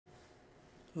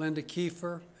Linda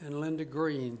Kiefer and Linda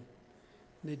Green.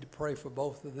 Need to pray for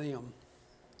both of them.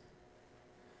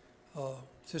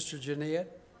 Sister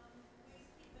Jeanette. Please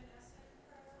keep Vanessa in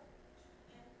prayer,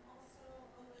 and also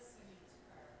Alyssa needs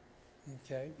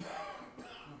prayer.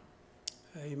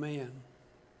 Okay. Amen.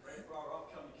 Pray for our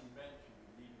upcoming convention.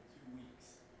 We leave in 2 weeks.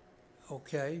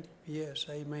 Okay. Yes.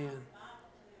 Amen.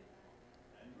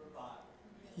 And revival.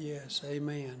 Yes.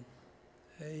 Amen.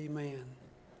 Amen.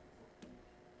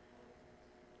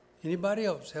 Anybody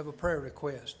else have a prayer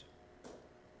request?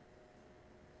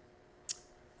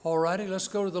 All righty, let's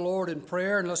go to the Lord in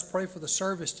prayer and let's pray for the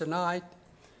service tonight.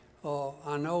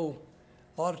 I know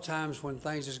a lot of times when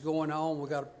things is going on, we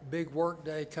got a big work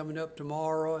day coming up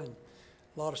tomorrow and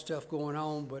a lot of stuff going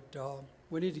on, but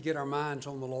we need to get our minds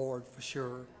on the Lord for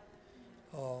sure.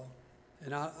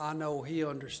 And I know He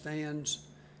understands,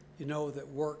 that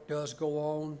work does go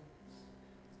on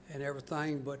and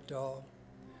everything, but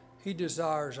He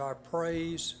desires our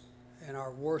praise and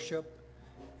our worship,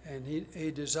 and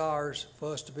He desires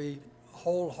for us to be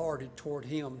wholehearted toward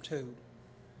Him too.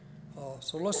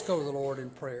 So let's go to the Lord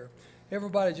in prayer.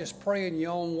 Everybody just pray in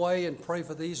your own way and pray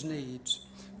for these needs.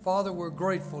 Father, we're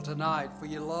grateful tonight for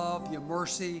your love, your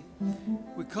mercy.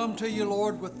 We come to you,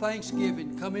 Lord, with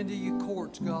thanksgiving. Come into your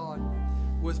courts, God,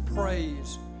 with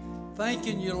praise.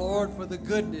 Thanking you, Lord, for the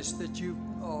goodness that you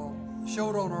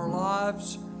showed on our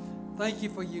lives. Thank you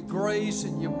for your grace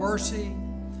and your mercy.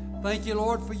 Thank you,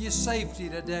 Lord, for your safety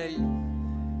today.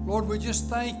 Lord, we just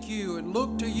thank you and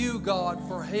look to you, God,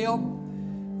 for help,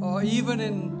 even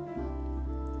in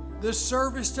this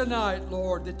service tonight,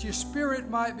 Lord, that your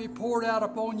Spirit might be poured out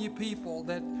upon your people,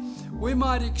 that we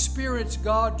might experience,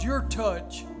 God, your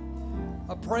touch.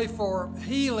 I pray for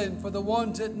healing for the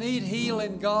ones that need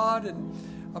healing, God, and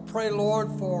I pray,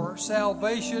 Lord, for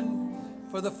salvation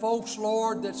for the folks,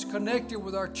 Lord, that's connected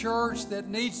with our church that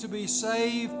needs to be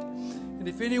saved. And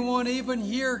if anyone even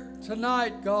here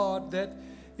tonight, God, that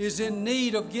is in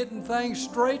need of getting things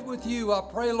straight with you, I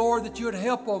pray, Lord, that you would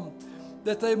help them,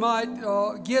 that they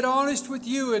might get honest with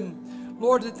you, and,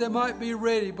 Lord, that they might be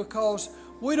ready, because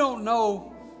we don't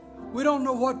know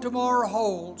what tomorrow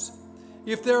holds,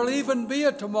 if there'll even be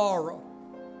a tomorrow.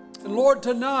 And, Lord,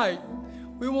 tonight,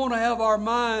 we want to have our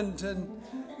minds and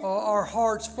our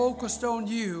hearts focused on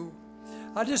you.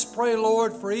 I just pray,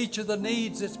 Lord, for each of the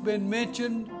needs that's been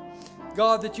mentioned,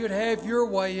 God, that you'd have your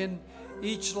way in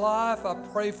each life. I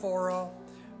pray for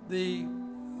the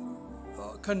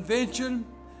convention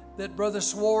that Brother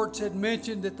Swartz had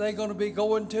mentioned that they're going to be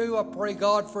going to. I pray,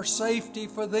 God, for safety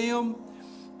for them,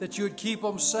 that you would keep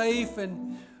them safe,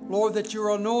 and, Lord, that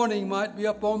your anointing might be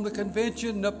upon the convention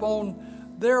and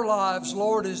upon their lives,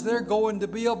 Lord, as they're going to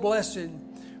be a blessing.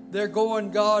 They're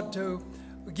going, God, to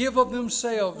give of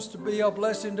themselves to be a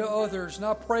blessing to others. And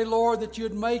I pray, Lord, that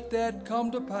you'd make that come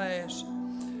to pass.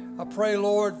 I pray,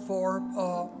 Lord, for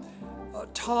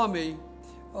Tommy,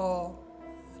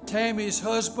 Tammy's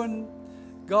husband,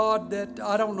 God, that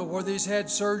I don't know whether he's had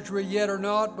surgery yet or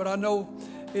not, but I know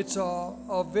it's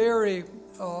a very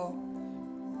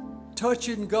touch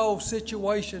and go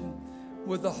situation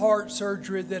with the heart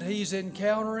surgery that he's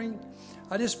encountering.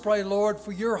 I just pray, Lord,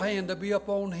 for your hand to be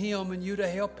upon him and you to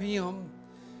help him.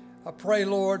 I pray,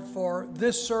 Lord, for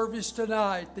this service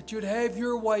tonight, that you'd have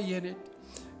your way in it.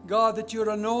 God, that you'd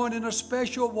anoint in a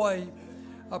special way.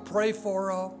 I pray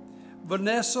for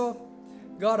Vanessa.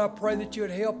 God, I pray that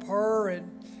you'd help her,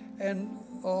 and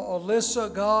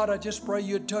Alyssa, God, I just pray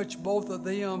you'd touch both of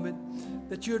them,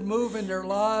 and that you'd move in their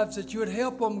lives, that you'd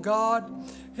help them, God.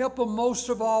 Help them most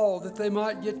of all, that they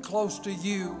might get close to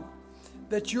you.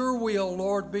 That your will,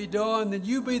 Lord, be done, that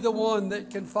you be the one that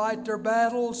can fight their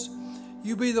battles.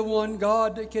 You be the one,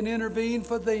 God, that can intervene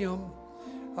for them.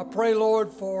 I pray, Lord,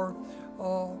 for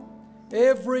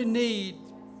every need,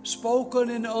 spoken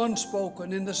and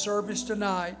unspoken, in the service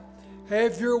tonight.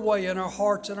 Have your way in our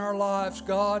hearts and our lives,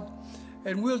 God,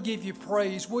 and we'll give you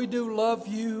praise. We do love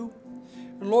you.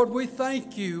 And Lord, we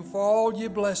thank you for all your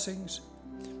blessings.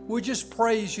 We just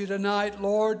praise you tonight,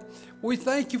 Lord. We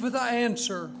thank you for the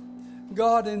answer,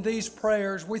 God, in these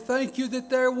prayers. We thank you that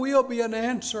there will be an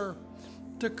answer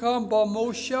to come.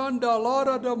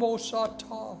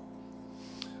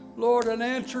 Lord, an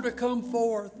answer to come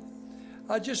forth.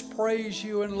 I just praise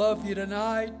you and love you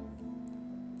tonight.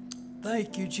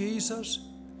 Thank you, Jesus.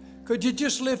 Could you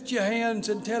just lift your hands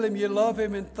and tell him you love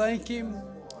him and thank him?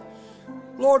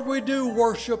 Lord, we do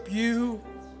worship you.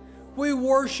 We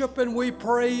worship and we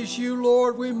praise you,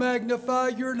 Lord. We magnify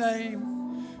your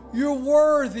name. You're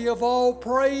worthy of all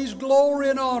praise, glory,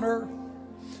 and honor.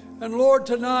 And Lord,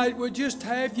 tonight we just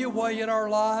have your way in our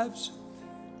lives.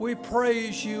 We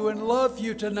praise you and love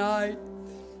you tonight.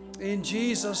 In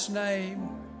Jesus' name.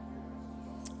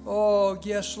 Oh,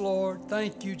 yes, Lord.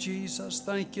 Thank you, Jesus.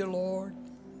 Thank you, Lord.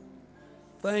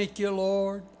 Thank you,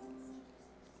 Lord.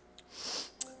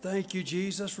 Thank you,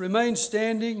 Jesus. Remain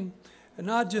standing.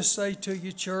 And I just say to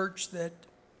you, church, that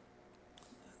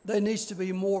there needs to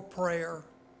be more prayer.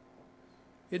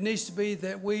 It needs to be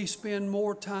that we spend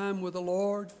more time with the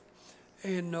Lord.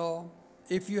 And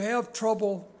if you have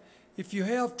trouble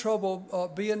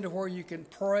being to where you can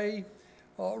pray,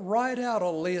 write out a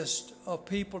list of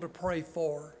people to pray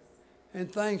for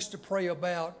and things to pray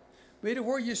about. Be to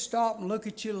where you stop and look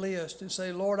at your list and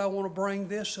say, Lord, I want to bring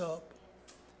this up.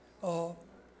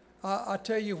 I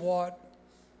tell you what,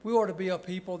 we ought to be a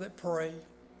people that pray.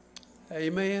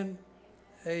 Amen.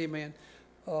 Amen.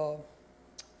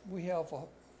 We have a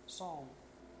song.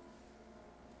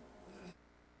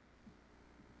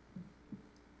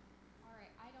 All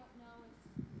right, I don't know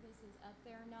if this is up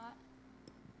there or not.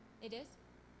 It is?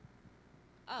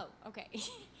 Oh, okay.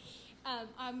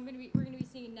 We're gonna be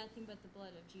singing Nothing But the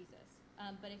Blood of Jesus.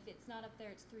 But if it's not up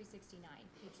there, it's 369,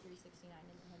 page 369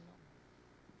 in the hymnal.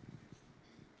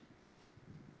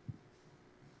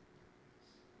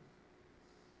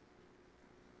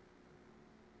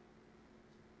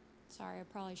 Sorry, I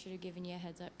probably should have given you a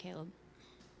heads up, Caleb.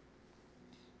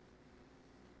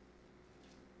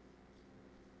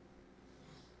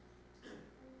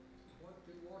 What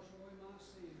can wash away my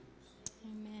sins?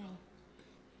 Amen.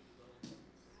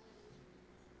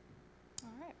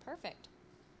 All right, perfect.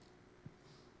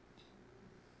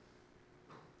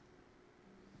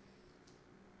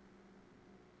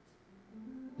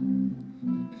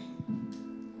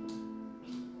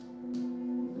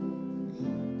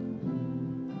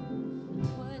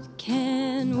 What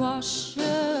can wash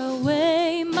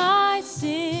away my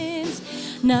sins?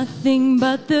 Nothing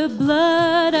but the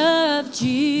blood of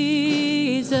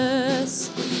Jesus.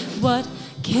 What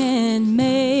can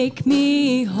make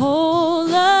me whole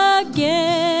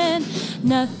again?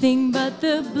 Nothing but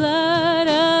the blood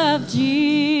of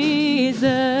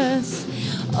Jesus.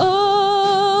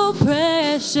 Oh,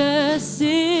 precious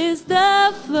is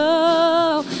the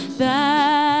flow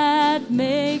that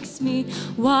makes me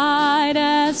white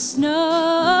as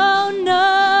snow.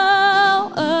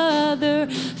 No other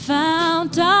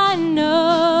fount I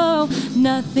know.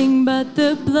 Nothing but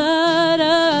the blood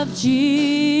of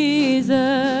Jesus.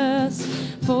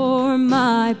 For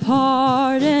my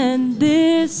part, and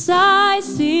this I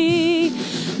see,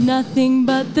 nothing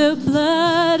but the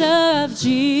blood of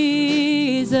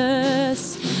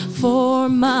Jesus. For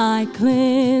my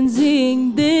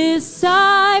cleansing, this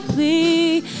I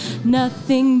plead,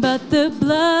 nothing but the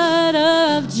blood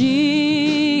of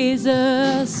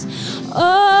Jesus.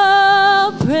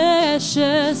 Oh,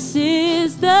 precious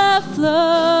is the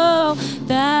flow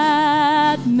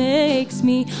that makes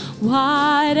me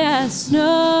white as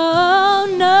snow.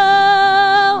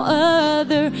 No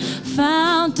other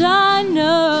fount I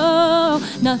know.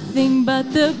 Nothing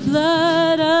but the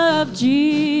blood of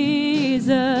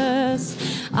Jesus.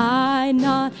 I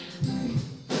not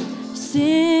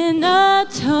sin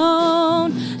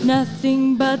atone.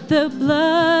 Nothing but the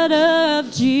blood of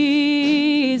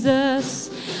Jesus.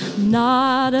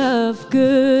 Not of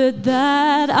good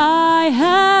that I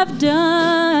have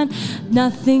done.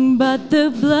 Nothing but the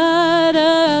blood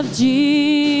of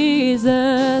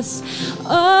Jesus.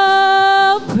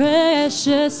 Oh,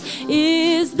 precious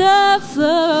is the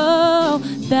flow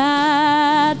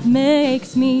that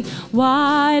makes me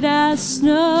white as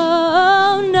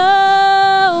snow.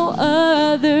 No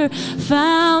other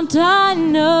fount I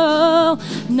know.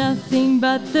 Nothing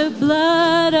but the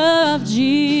blood of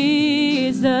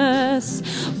Jesus.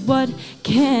 What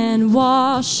can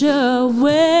wash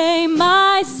away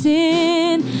my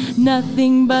sin?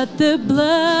 Nothing but the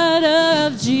blood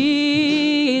of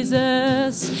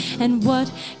Jesus. And what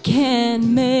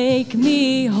can make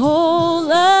me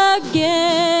whole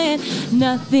again?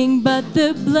 Nothing but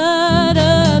the blood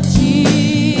of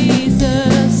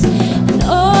Jesus. And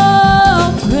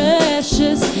oh,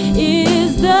 precious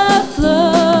is the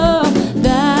flow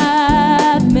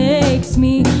that makes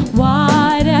me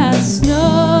white as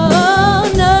snow.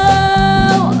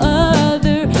 No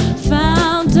other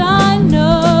fount I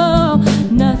know.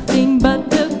 Nothing but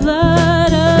the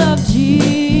blood of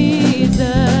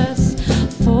Jesus.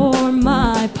 For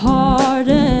my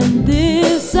pardon,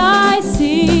 this I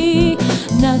see.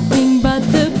 Nothing but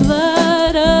the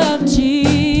blood of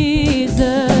Jesus.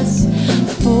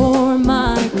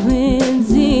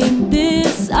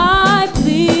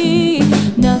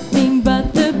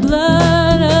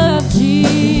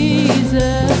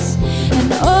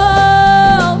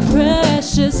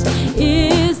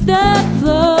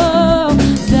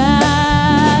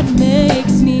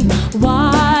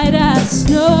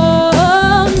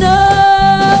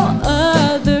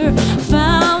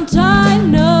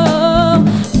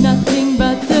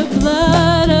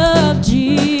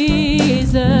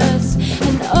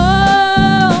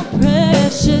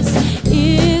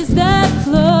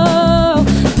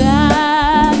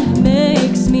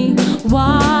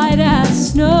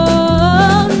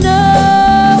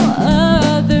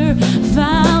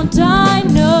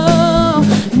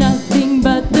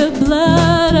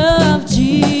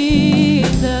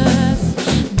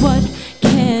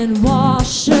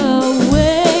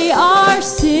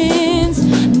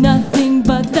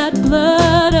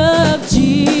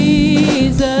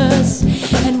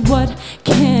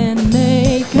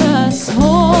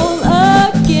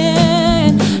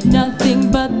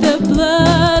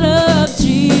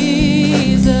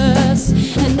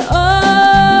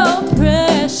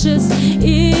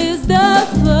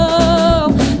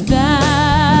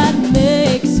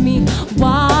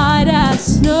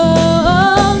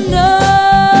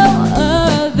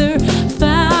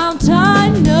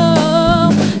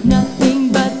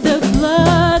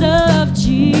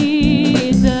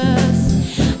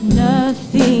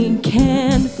 Nothing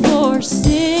can for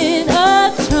sin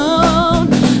atone.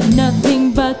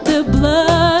 Nothing but the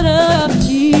blood of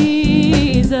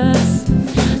Jesus.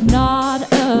 Not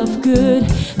of good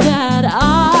that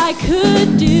I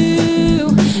could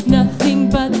do. Nothing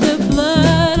but the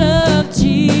blood of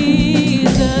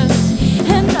Jesus.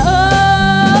 And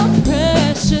oh,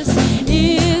 precious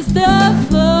is the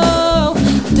flow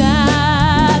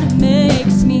that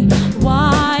makes me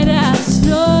white as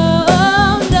snow.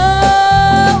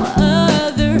 No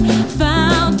other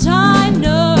fount I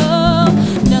know.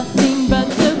 Nothing but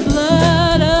the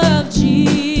blood of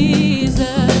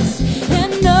Jesus.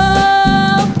 And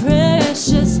oh,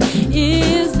 precious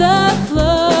is the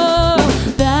flow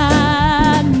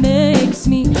that makes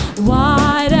me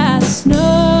white as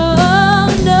snow.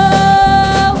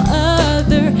 No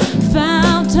other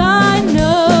fount I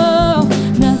know.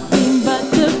 Nothing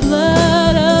but the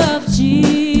blood of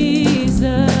Jesus.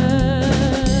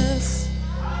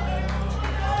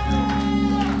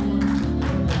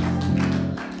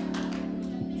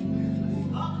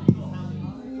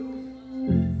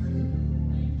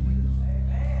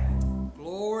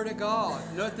 Glory to God.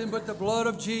 Nothing but the blood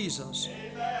of Jesus.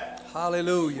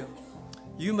 Hallelujah.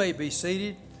 You may be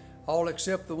seated, all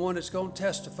except the one that's going to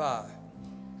testify.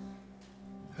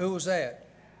 Who was that?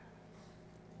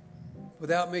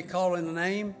 Without me calling the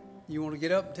name, you want to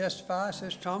get up and testify,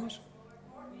 says Thomas?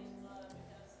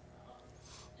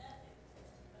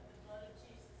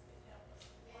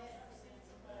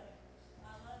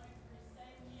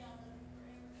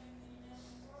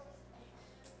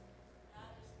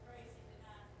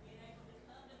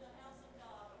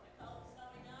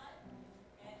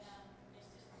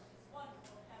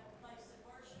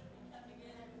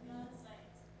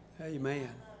 Amen.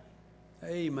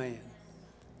 Amen.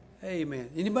 Amen.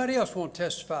 Anybody else want to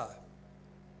testify? I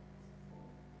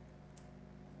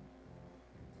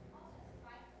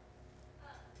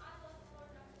love the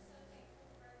Lord, and I'm just so thankful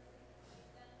for everything that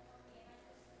He's done for me. And I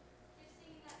just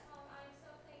singing that song, I am so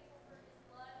thankful for His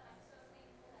blood. I'm so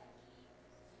thankful that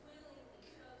He willingly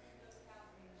chose to go to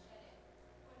Calvary and shed it.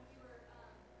 When we were,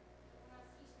 when I was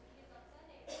teaching the kids on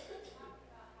Sunday, we were talking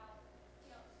about how,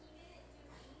 you know, He didn't do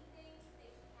anything that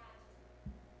He had to.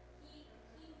 He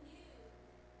knew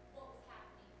what was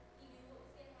happening. He knew what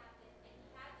was going to happen, and He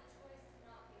had the choice to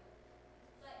not do it.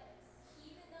 But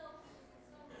even though He was in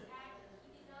so much agony,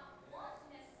 He did not want to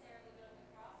necessarily go to the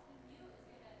cross. He knew it was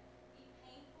going to be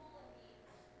painful and be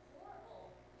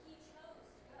horrible. He chose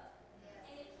to go. And if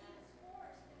He was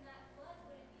forced, then that blood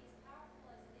wouldn't be as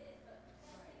powerful as it is. But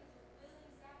because He was a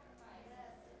willing sacrifice,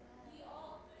 we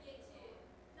all get to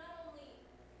not only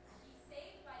be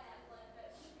saved by that blood,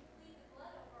 but we can plead the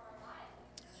blood over our lives.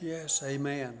 Yes,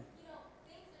 amen. You know,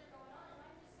 things that are going on, and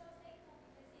I'm just so thankful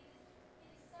because it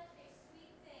is such a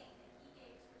sweet thing that He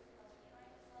gave to His love. And I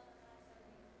just love Him, and I'm so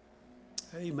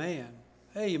thankful. Amen.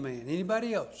 Amen.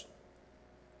 Anybody else?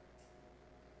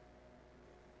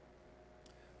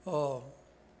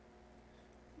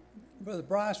 Brother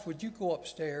Bryce, would you go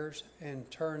upstairs and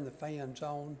turn the fans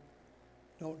on?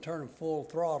 Don't turn them full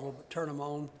throttle, but turn them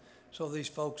on so these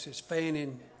folks that's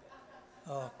fanning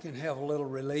can have a little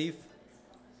relief.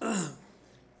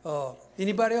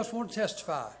 Anybody else want to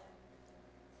testify?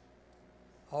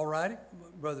 All righty.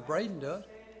 Brother Braden does.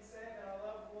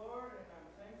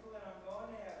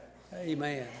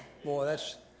 Amen. Boy,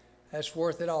 that's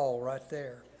worth it all right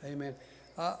there. Amen.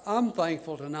 I'm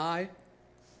thankful tonight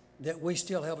that we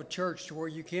still have a church to where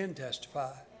you can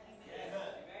testify.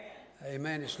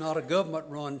 Amen. It's not a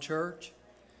government-run church,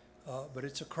 but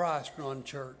it's a Christ-run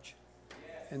church.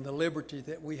 And the liberty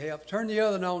that we have. Turn the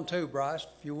other one on too, Bryce,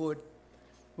 if you would.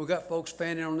 We've got folks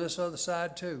fanning on this other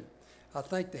side too. I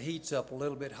think the heat's up a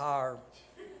little bit higher.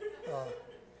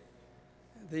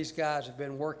 These guys have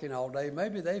been working all day.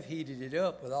 Maybe they've heated it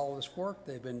up with all this work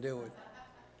they've been doing.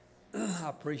 I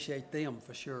appreciate them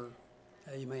for sure.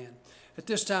 Amen. At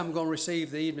this time, I'm going to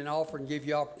receive the evening offering and give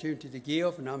you opportunity to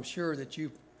give, and I'm sure that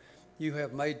you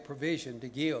have made provision to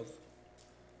give.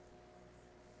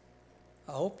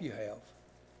 I hope you have.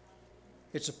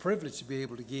 It's a privilege to be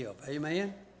able to give.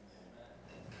 Amen?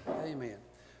 Amen.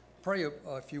 Pray,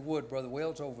 if you would, Brother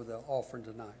Wells, over the offering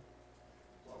tonight.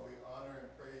 Lord, we honor and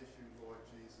praise you, Lord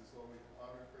Jesus. Lord, we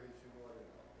honor and praise you, Lord, in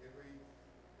every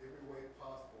way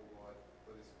possible, Lord.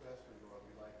 But especially, Lord,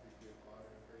 we like to give honor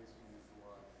and praise to you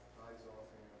through our tithes,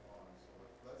 offering, and alms.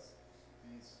 Lord, bless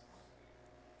these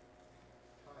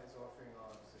tithes, offering, and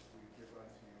alms that we give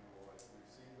unto you, Lord.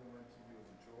 Receive them unto you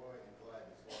in joy and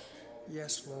gladness, Lord. For all that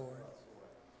Yes, you do Lord. for us,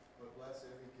 Lord. But bless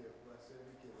every gift, bless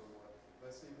every giver, Lord.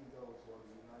 Bless even those, Lord,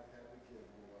 who do not have to give,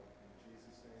 Lord. In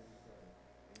Jesus' name we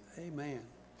pray. Amen.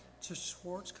 Sister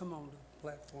Schwartz, come on to the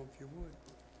platform if you would.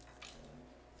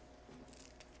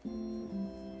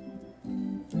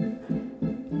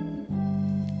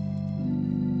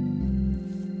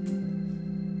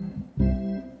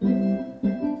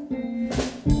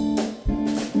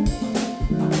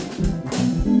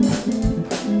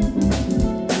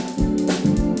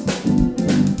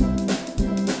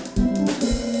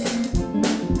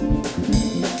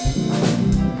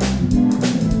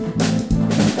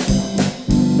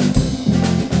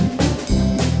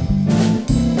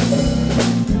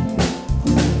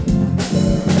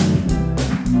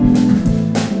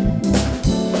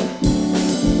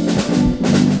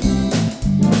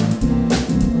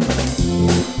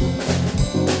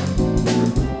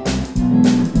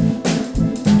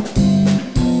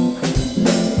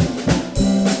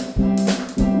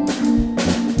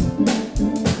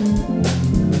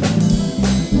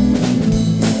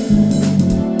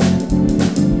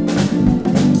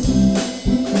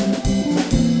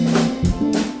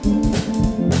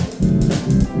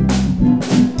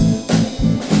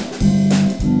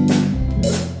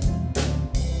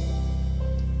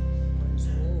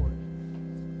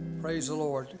 Praise the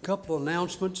Lord. A couple of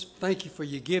announcements. Thank you for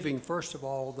your giving, first of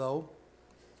all,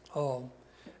 though,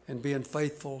 and being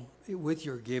faithful with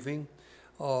your giving.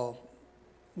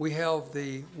 We have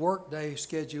the work day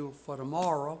scheduled for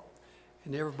tomorrow,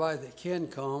 and everybody that can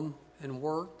come and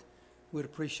work, we'd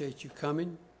appreciate you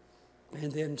coming.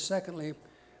 And then secondly,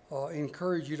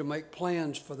 encourage you to make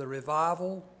plans for the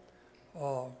revival.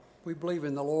 We believe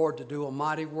in the Lord to do a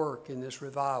mighty work in this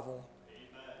revival.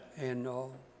 Amen.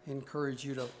 And encourage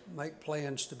you to make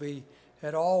plans to be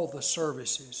at all the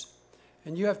services.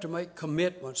 And you have to make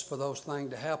commitments for those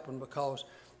things to happen, because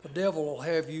the devil will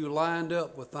have you lined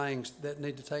up with things that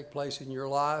need to take place in your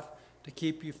life to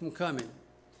keep you from coming.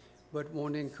 But I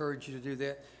want to encourage you to do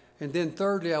that. And then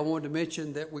thirdly, I wanted to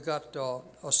mention that we got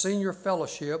a senior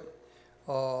fellowship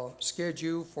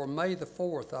scheduled for May the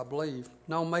 4th, I believe.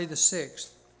 No, May the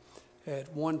 6th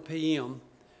at 1 p.m.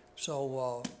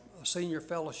 So a senior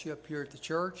fellowship here at the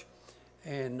church,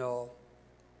 and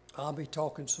I'll be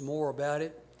talking some more about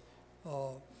it.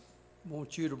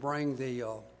 Want you to bring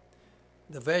the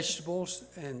vegetables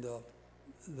and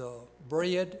the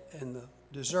bread and the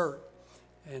dessert,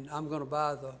 and I'm going to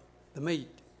buy the meat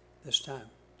this time.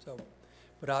 So,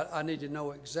 but I need to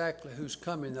know exactly who's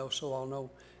coming though, so I'll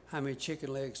know how many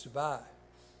chicken legs to buy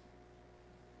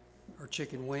or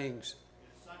chicken wings.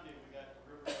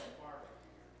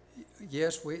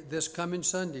 Yes, this coming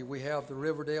Sunday we have the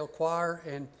Riverdale Choir,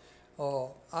 and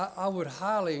I would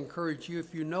highly encourage you,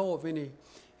 if you know of any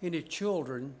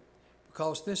children,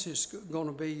 because this is going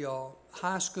to be a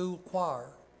high school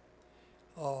choir,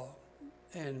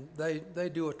 and they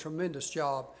do a tremendous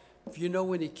job. If you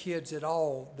know any kids at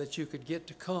all that you could get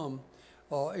to come,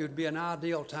 it would be an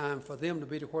ideal time for them to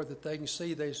be to where that they can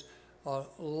see there's a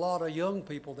lot of young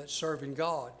people that serve in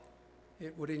God.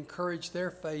 It would encourage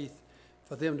their faith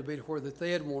for them to be to where that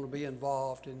they'd want to be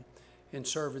involved in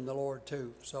serving the Lord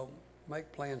too. So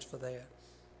make plans for that.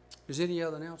 Is there any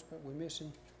other announcement we're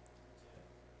missing?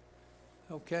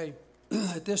 Okay.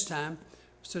 At this time,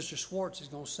 Sister Schwartz is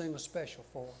going to sing a special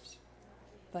for us.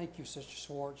 Thank you, Sister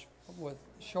Schwartz, with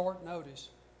short notice.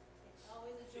 It's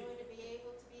always a joy to be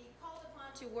able to be called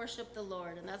upon to worship the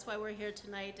Lord, and that's why we're here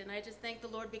tonight. And I just thank the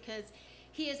Lord because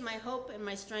He is my hope and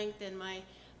my strength and my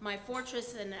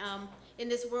fortress. And in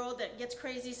this world that gets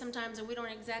crazy sometimes and we don't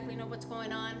exactly know what's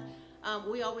going on,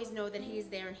 we always know that He's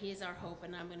there and He is our hope.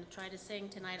 And I'm going to try to sing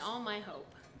tonight, All My Hope.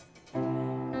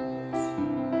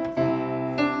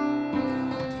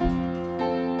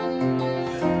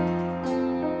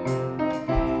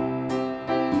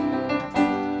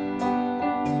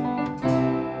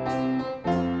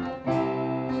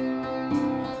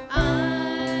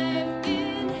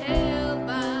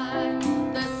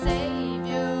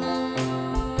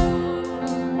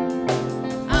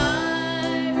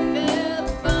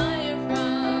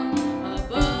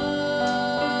 Above.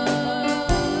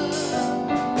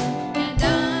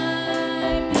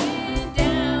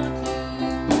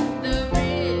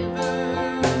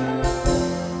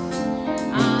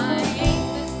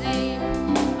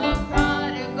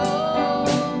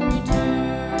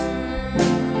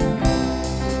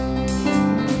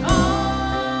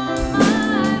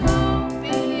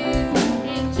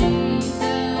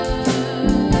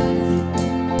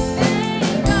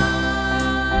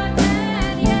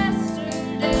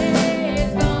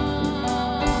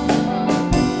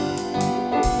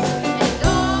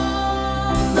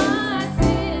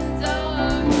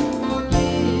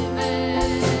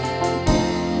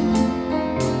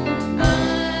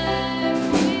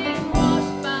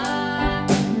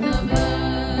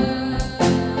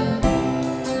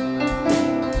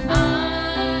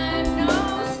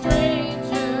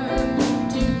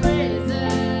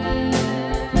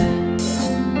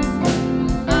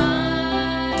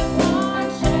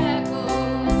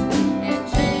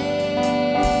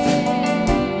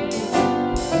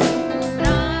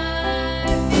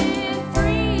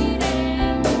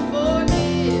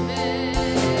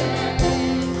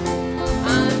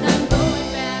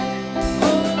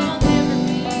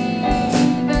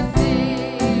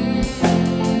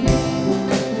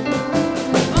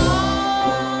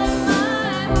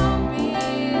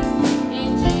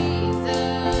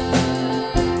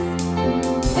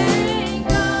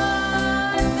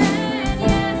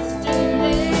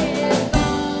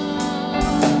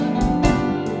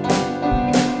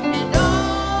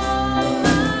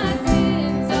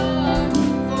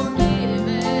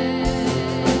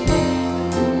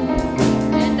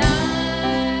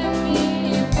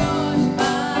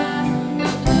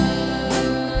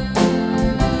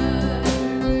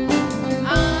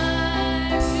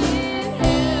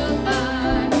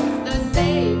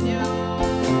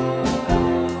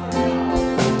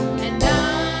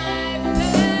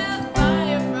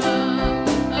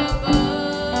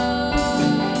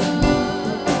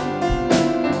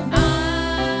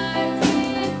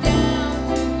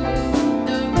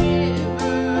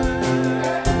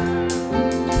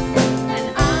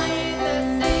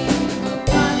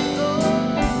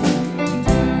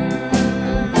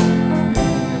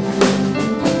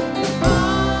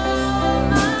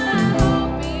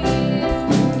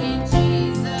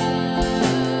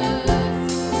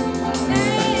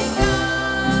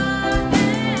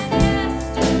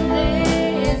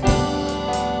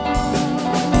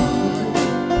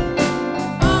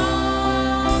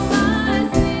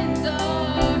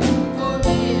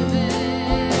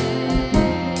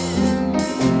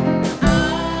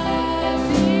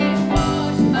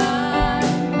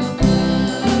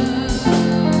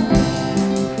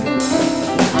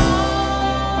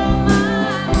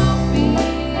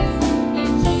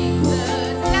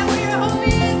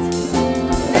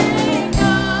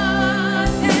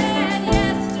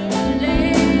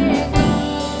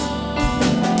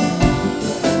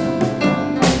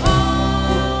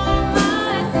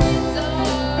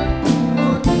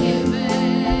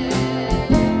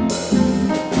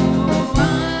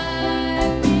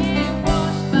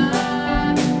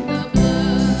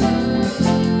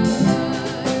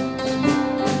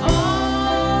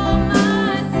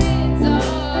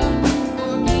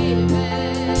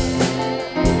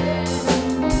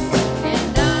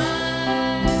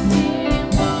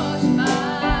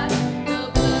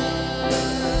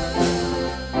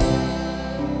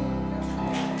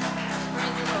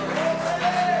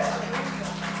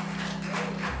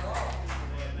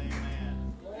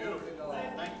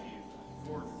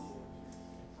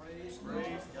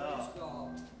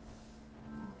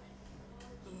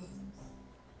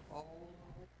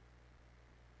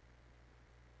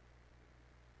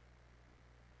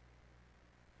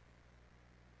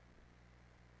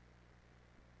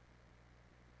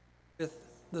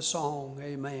 the song.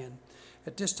 Amen.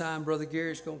 At this time, Brother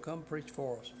Gary's going to come preach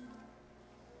for us.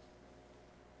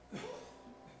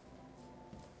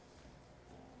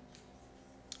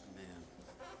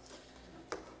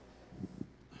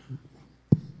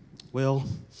 Well,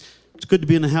 it's good to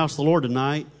be in the house of the Lord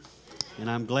tonight, and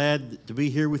I'm glad to be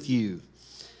here with you.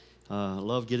 I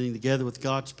love getting together with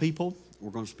God's people.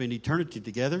 We're going to spend eternity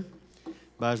together.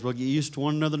 Might as well get used to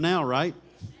one another now, right?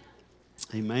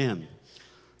 Amen.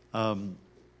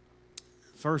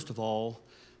 First of all,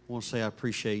 I want to say I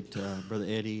appreciate Brother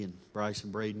Eddie and Bryce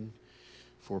and Braden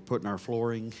for putting our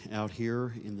flooring out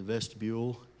here in the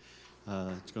vestibule.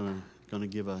 It's going to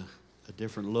give a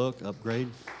different look, upgrade.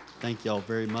 Thank y'all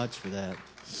very much for that.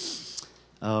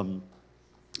 And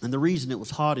the reason it was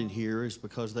hot in here is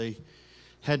because they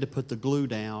had to put the glue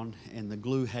down, and the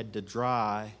glue had to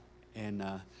dry and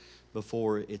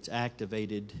before it's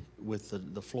activated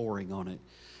with the flooring on it.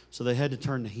 So they had to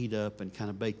turn the heat up and kind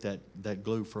of bake that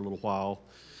glue for a little while.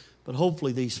 But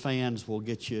hopefully these fans will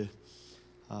get you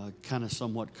kind of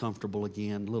somewhat comfortable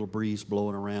again, a little breeze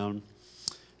blowing around.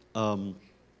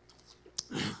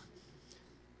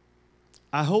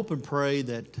 I hope and pray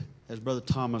that, as Brother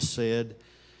Thomas said,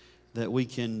 that we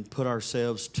can put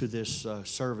ourselves to this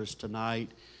service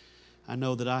tonight. I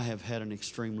know that I have had an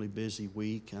extremely busy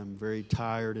week. I'm very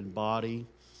tired in body.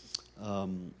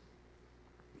 And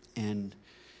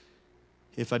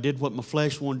if I did what my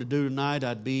flesh wanted to do tonight,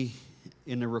 I'd be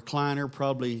in the recliner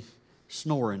probably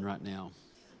snoring right now.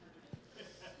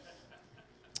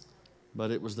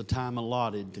 But it was the time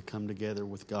allotted to come together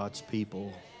with God's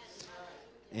people.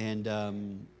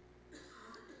 And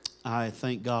I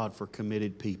thank God for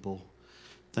committed people.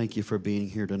 Thank you for being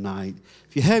here tonight.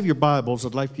 If you have your Bibles,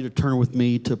 I'd like you to turn with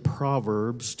me to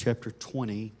Proverbs chapter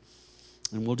 20.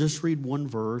 And we'll just read one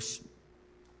verse.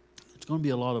 It's going to be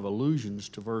a lot of allusions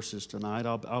to verses tonight.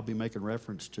 I'll be making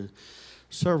reference to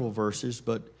several verses.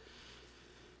 But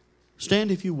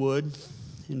stand, if you would,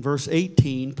 in verse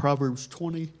 18, Proverbs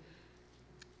 20,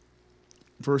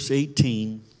 verse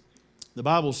 18. The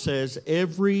Bible says,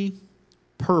 every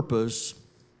purpose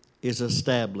is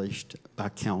established by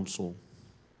counsel,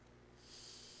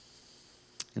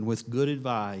 and with good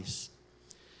advice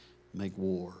make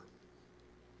war.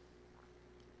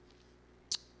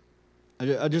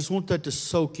 I just want that to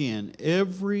soak in.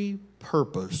 Every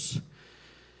purpose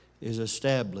is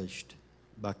established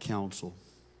by counsel.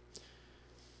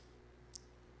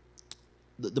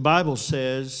 The Bible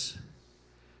says,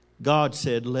 God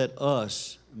said, let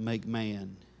us make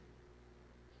man.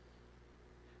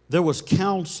 There was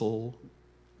counsel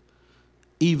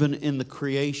even in the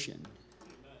creation.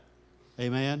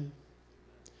 Amen.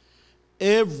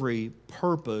 Every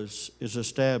purpose is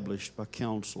established by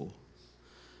counsel.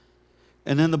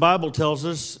 And then the Bible tells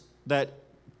us that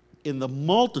in the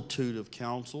multitude of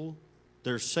counsel,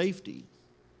 there's safety.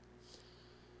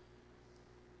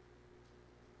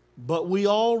 But we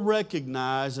all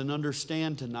recognize and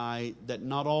understand tonight that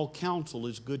not all counsel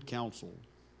is good counsel.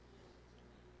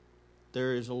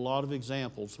 There is a lot of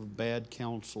examples of bad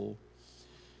counsel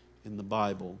in the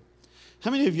Bible.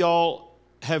 How many of y'all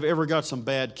have ever got some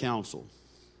bad counsel?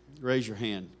 Raise your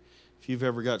hand if you've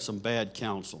ever got some bad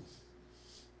counsel.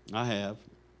 I have.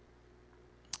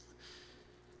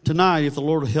 Tonight, if the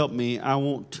Lord will help me, I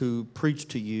want to preach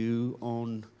to you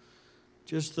on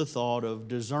just the thought of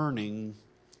discerning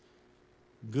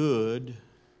good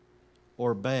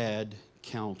or bad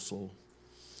counsel.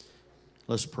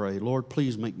 Let's pray. Lord,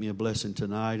 please make me a blessing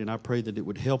tonight, and I pray that it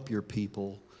would help your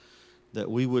people, that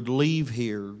we would leave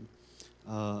here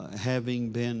having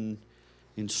been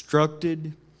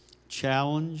instructed,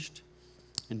 challenged,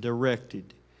 and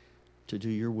directed to do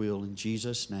your will. In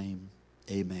Jesus' name,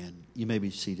 amen. You may be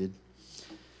seated.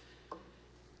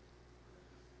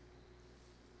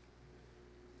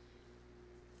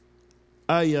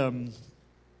 I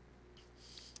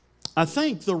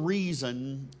think the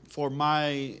reason for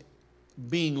my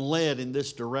being led in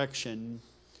this direction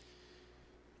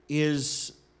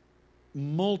is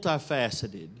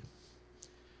multifaceted.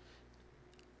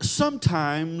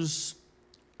 Sometimes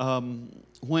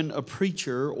when a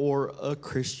preacher or a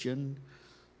Christian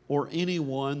or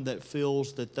anyone that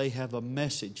feels that they have a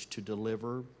message to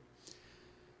deliver,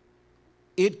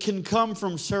 it can come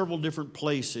from several different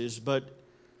places, but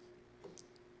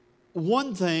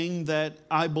one thing that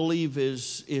I believe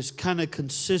is kind of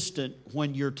consistent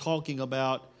when you're talking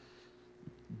about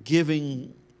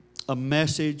giving a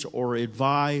message or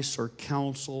advice or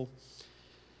counsel,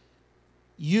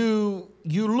 you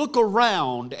look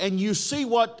around and you see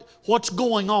what's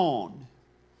going on,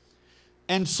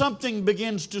 and something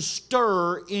begins to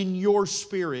stir in your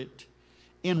spirit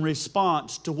in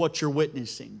response to what you're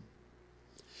witnessing.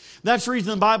 That's the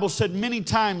reason the Bible said many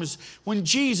times when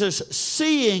Jesus,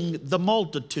 seeing the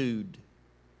multitude,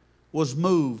 was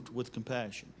moved with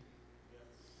compassion.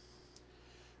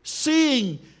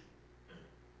 Seeing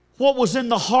what was in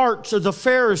the hearts of the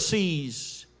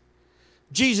Pharisees,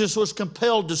 Jesus was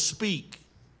compelled to speak.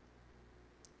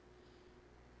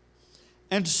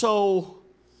 And so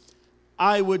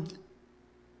I would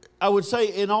say,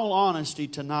 in all honesty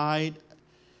tonight,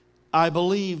 I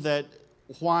believe that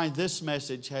why this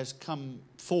message has come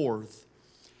forth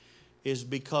is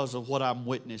because of what I'm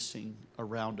witnessing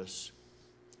around us.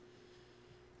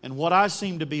 And what I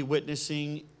seem to be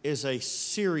witnessing is a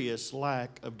serious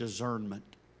lack of discernment.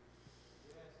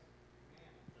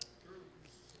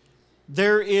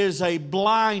 There is a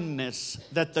blindness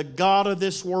that the God of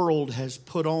this world has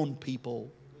put on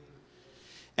people.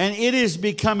 And it is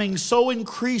becoming so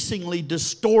increasingly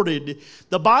distorted.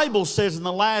 The Bible says in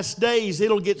the last days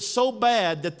it'll get so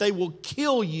bad that they will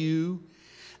kill you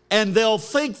and they'll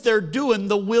think they're doing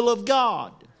the will of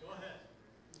God.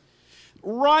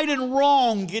 Right and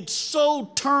wrong gets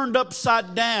so turned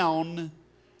upside down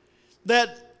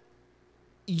that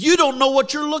you don't know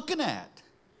what you're looking at.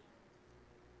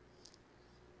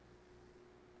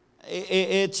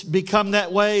 It's become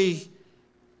that way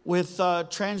with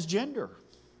transgender.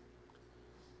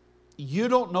 You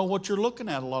don't know what you're looking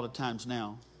at a lot of times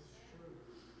now.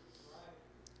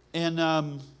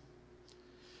 And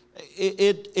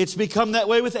it's become that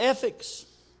way with ethics,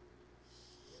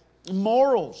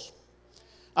 morals.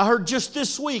 I heard just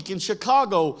this week in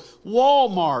Chicago,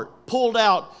 Walmart pulled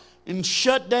out and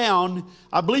shut down,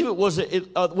 I believe was it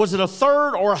a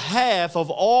third or half of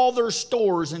all their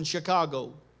stores in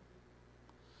Chicago.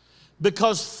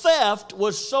 Because theft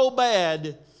was so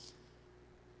bad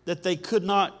that they could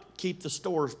not keep the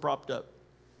stores propped up.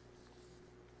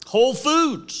 Whole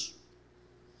Foods,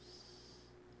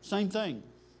 same thing.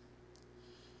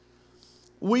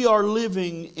 We are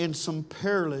living in some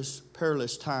perilous,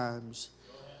 perilous times.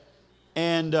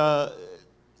 And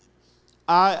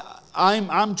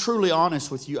I'm truly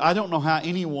honest with you. I don't know how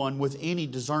anyone with any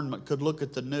discernment could look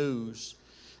at the news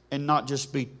and not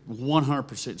just be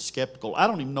 100% skeptical. I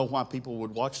don't even know why people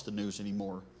would watch the news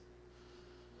anymore.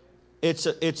 It's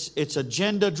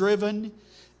agenda driven.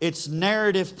 It's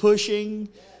narrative pushing.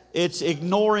 It's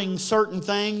ignoring certain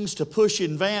things to push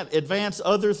advance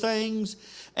other things.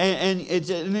 And it's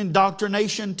an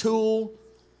indoctrination tool.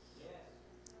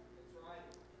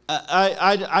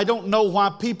 I don't know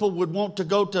why people would want to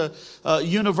go to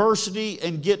university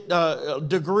and get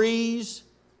degrees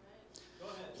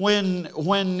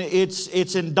when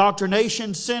it's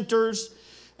indoctrination centers,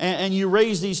 and you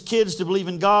raise these kids to believe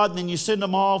in God, and then you send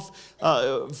them off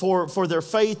for their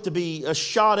faith to be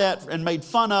shot at and made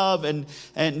fun of and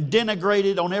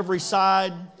denigrated on every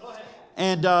side.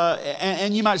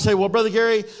 And you might say, well, Brother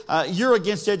Gary, you're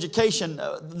against education.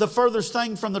 The furthest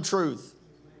thing from the truth.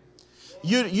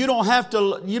 You don't have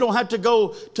to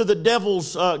go to the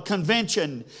devil's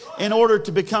convention in order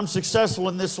to become successful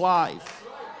in this life.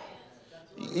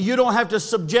 You don't have to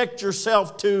subject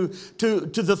yourself to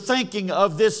the thinking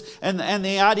of this and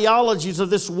the ideologies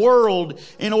of this world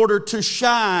in order to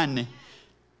shine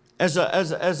as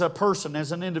a person,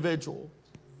 as an individual.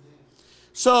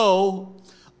 So,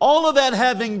 all of that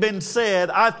having been said,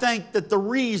 I think that the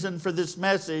reason for this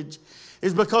message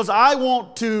is because I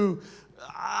want to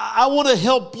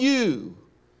help you.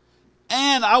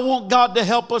 And I want God to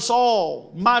help us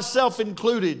all, myself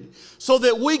included, so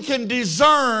that we can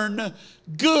discern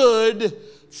good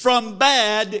from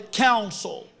bad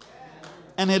counsel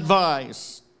and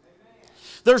advice.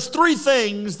 There's three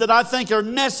things that I think are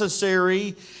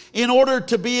necessary in order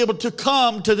to be able to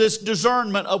come to this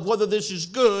discernment of whether this is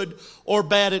good or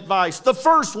bad advice. The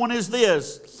first one is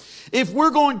this. If we're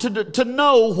going to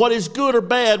know what is good or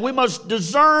bad, we must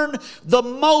discern the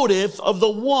motive of the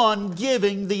one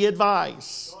giving the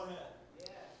advice.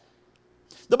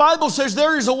 The Bible says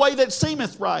there is a way that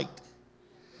seemeth right,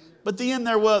 but the end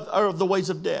thereof are the ways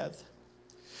of death.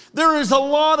 There is a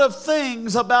lot of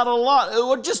things about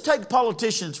well, just take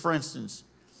politicians, for instance.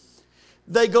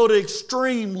 They go to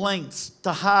extreme lengths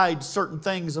to hide certain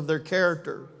things of their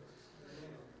character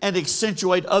and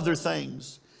accentuate other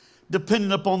things,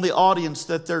 depending upon the audience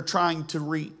that they're trying to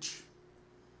reach.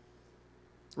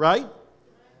 Right?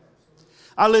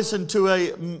 I listened to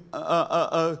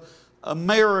a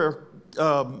mayor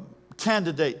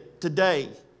candidate today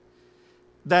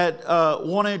that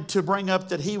wanted to bring up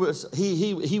that he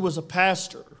was a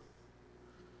pastor.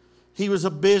 He was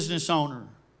a business owner.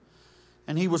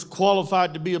 And he was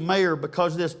qualified to be a mayor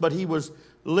because of this, but he was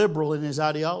liberal in his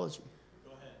ideology.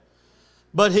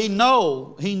 But he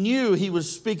knew he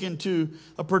was speaking to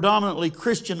a predominantly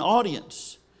Christian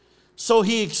audience. So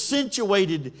he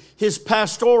accentuated his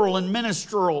pastoral and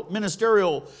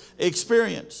ministerial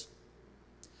experience.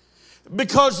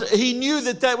 Because he knew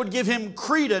that that would give him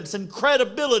credence and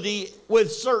credibility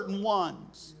with certain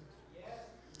ones.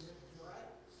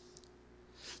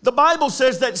 The Bible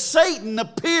says that Satan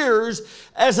appears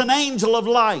as an angel of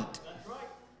light.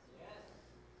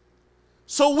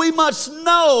 So we must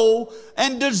know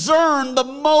and discern the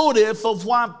motive of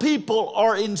why people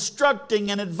are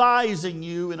instructing and advising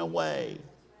you in a way.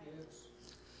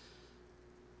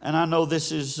 And I know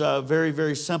this is very,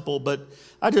 very simple, but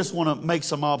I just want to make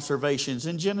some observations.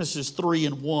 In Genesis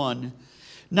 3:1,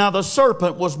 now the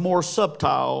serpent was more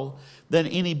subtle than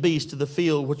any beast of the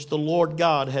field which the Lord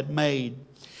God had made.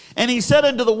 And he said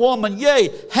unto the woman, Yea,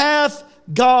 hath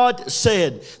God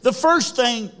said. The first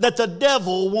thing that the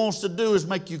devil wants to do is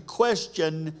make you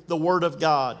question the Word of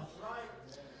God.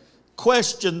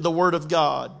 Question the Word of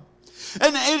God.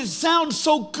 And it sounds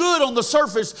so good on the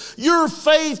surface. Your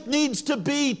faith needs to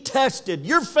be tested.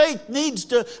 Your faith needs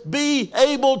to be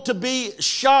able to be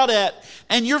shot at.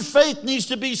 And your faith needs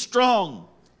to be strong.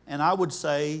 And I would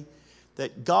say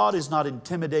that God is not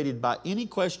intimidated by any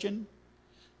question.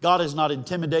 God is not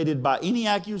intimidated by any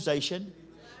accusation.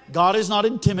 God is not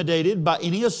intimidated by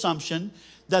any assumption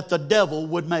that the devil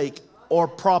would make or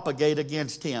propagate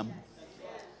against him.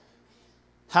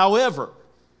 However,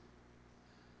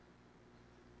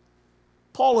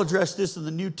 Paul addressed this in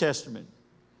the New Testament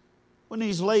when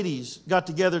these ladies got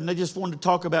together and they just wanted to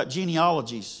talk about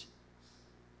genealogies.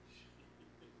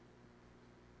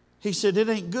 He said, it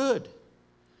ain't good.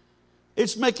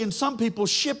 It's making some people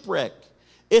shipwreck.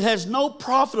 It has no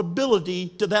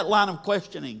profitability to that line of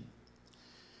questioning.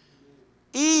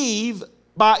 Eve,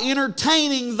 by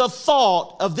entertaining the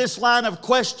thought of this line of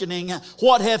questioning,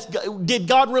 did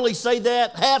God really say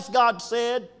that? Hath God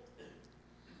said?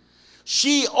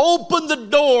 She opened the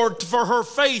door for her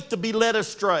faith to be led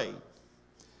astray.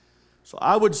 So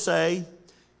I would say,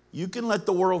 you can let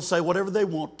the world say whatever they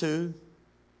want to,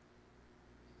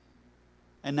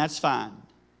 and that's fine.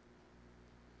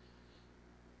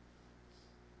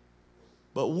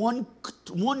 But one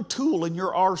tool in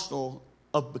your arsenal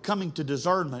of becoming to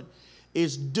discernment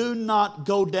is do not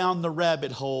go down the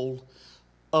rabbit hole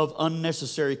of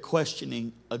unnecessary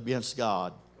questioning against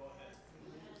God.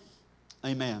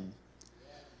 Amen.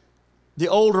 The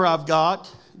older I've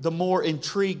got, the more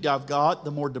intrigued I've got,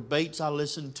 the more debates I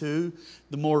listen to,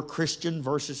 the more Christian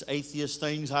versus atheist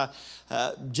things,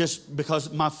 just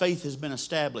because my faith has been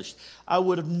established. I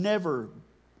would have never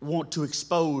want to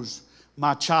expose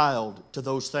my child to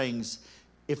those things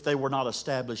if they were not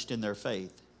established in their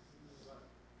faith.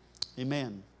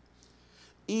 Amen.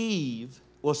 Eve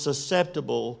was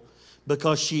susceptible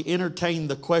because she entertained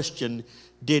the question,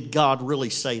 did God really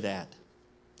say that?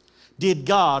 Did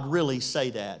God really say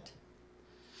that?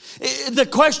 The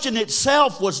question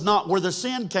itself was not where the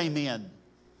sin came in.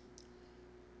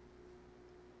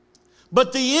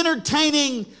 But the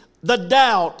entertaining the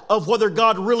doubt of whether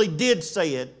God really did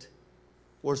say it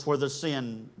was where the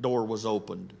sin door was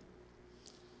opened.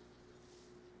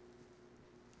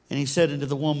 And he said unto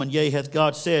the woman, Yea, hath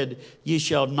God said, Ye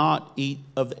shall not eat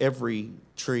of every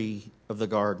tree of the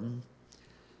garden.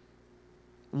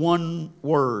 One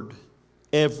word,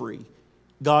 every.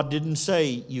 God didn't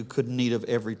say you couldn't eat of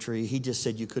every tree. He just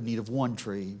said you couldn't eat of one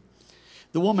tree.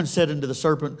 The woman said unto the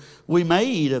serpent, We may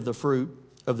eat of the fruit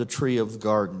of the tree of the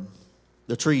garden,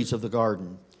 the trees of the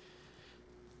garden.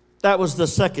 That was the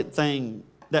second thing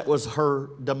that was her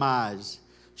demise.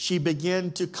 She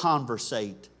began to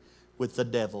conversate with the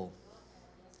devil.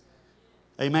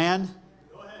 Amen?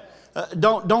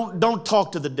 Don't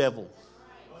talk to the devil.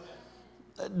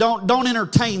 Don't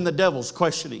entertain the devil's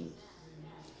questioning.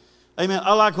 Amen.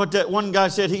 I like what that one guy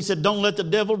said. He said, don't let the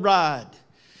devil ride.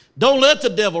 Don't let the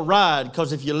devil ride,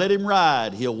 because if you let him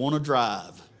ride, he'll want to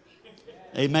drive.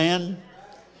 Amen.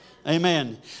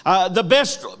 Amen. The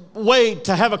best way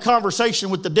to have a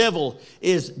conversation with the devil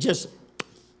is just,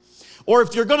 or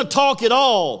if you're going to talk at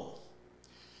all,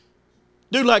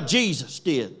 do like Jesus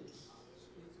did.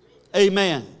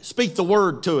 Amen. Speak the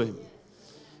word to him.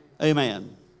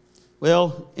 Amen.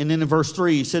 Well, and then in verse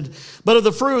 3 he said, But of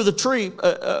the fruit of the tree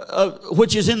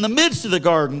which is in the midst of the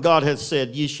garden, God hath said,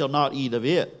 Ye shall not eat of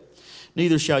it,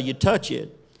 neither shall you touch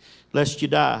it, lest you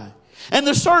die. And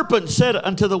the serpent said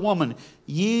unto the woman,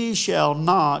 Ye shall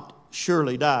not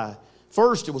surely die.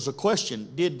 First it was a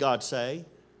question, did God say?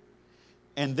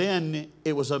 And then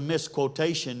it was a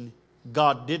misquotation,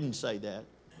 God didn't say that.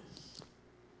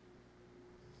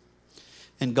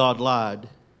 And God lied.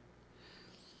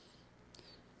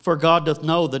 For God doth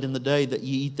know that in the day that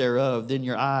ye eat thereof, then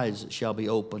your eyes shall be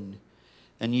opened,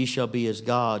 and ye shall be as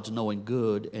gods, knowing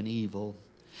good and evil.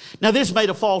 Now this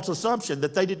made a false assumption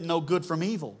that they didn't know good from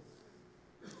evil.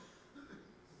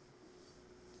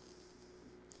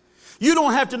 You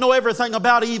don't have to know everything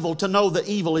about evil to know that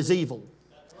evil is evil.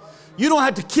 You don't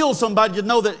have to kill somebody to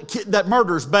know that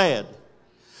murder is bad.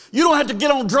 You don't have to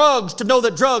get on drugs to know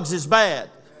that drugs is bad.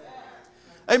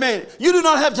 Amen. You do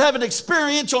not have to have an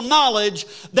experiential knowledge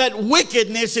that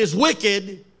wickedness is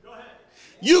wicked.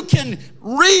 You can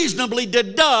reasonably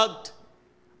deduct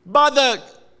by the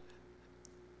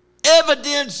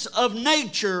evidence of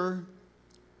nature,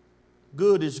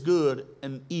 good is good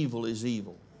and evil is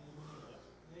evil.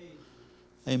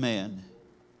 Amen.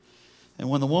 And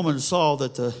when the woman saw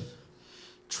that the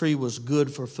tree was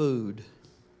good for food,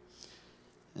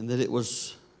 and that it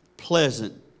was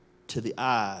pleasant to the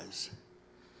eyes,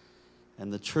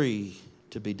 and the tree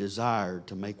to be desired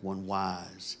to make one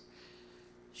wise,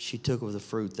 she took of the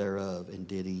fruit thereof and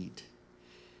did eat,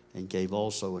 and gave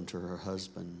also unto her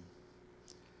husband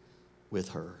with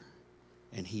her,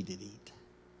 and he did eat.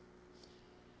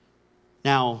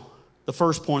 Now, the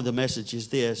first point of the message is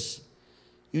this: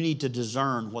 you need to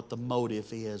discern what the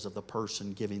motive is of the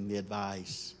person giving the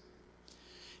advice.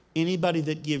 Anybody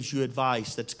that gives you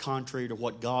advice that's contrary to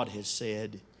what God has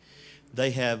said,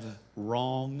 they have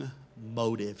wrong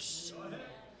motives.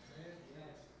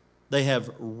 They have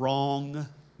wrong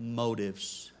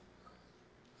motives.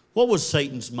 What was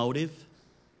Satan's motive?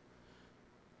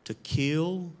 To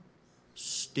kill,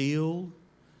 steal,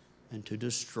 and to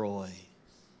destroy.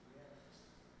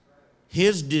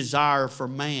 His desire for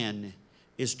man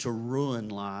is to ruin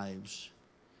lives.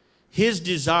 His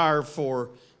desire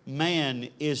for man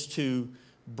is to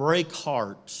break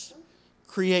hearts,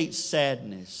 create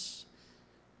sadness,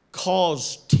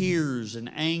 cause tears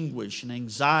and anguish and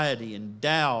anxiety and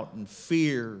doubt and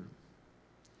fear.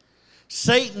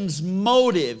 Satan's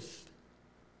motive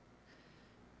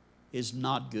is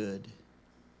not good.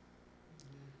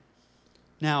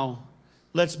 Now,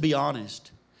 let's be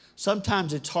honest.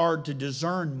 Sometimes it's hard to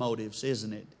discern motives,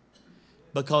 isn't it?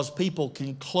 Because people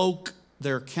can cloak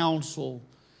their counsel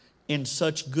in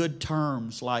such good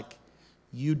terms like,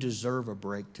 you deserve a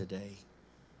break today.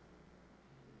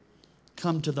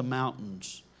 Come to the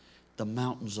mountains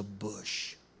of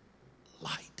Bush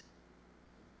Light.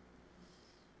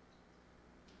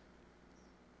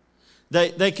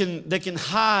 They can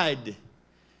hide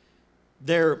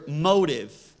their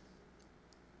motive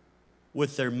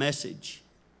with their message.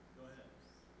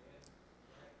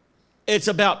 It's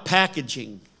about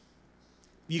packaging.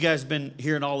 You guys been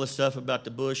hearing all this stuff about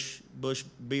the Bush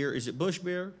beer. Is it Bush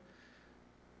beer?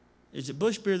 Is it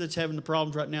Bush beer that's having the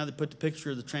problems right now? They put the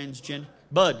picture of the transgender.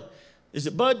 Bud. Is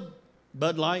it Bud?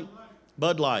 Bud Light?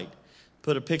 Bud Light.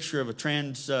 Put a picture of a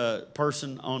trans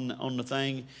person on the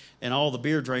thing, and all the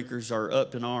beer drinkers are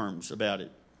up in arms about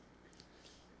it.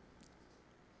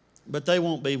 But they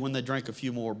won't be when they drink a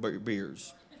few more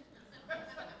beers.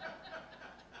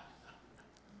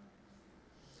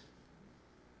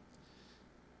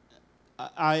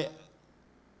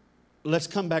 Let's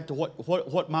come back to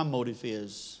what my motive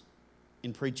is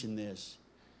in preaching this.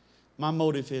 My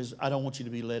motive is I don't want you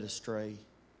to be led astray.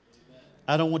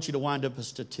 I don't want you to wind up a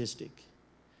statistic.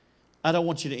 I don't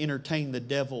want you to entertain the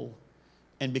devil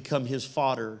and become his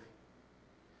fodder.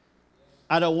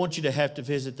 I don't want you to have to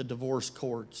visit the divorce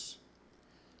courts.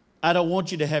 I don't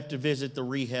want you to have to visit the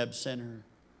rehab center.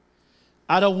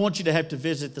 I don't want you to have to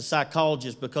visit the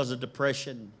psychologist because of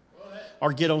depression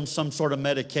or get on some sort of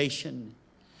medication.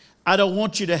 I don't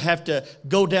want you to have to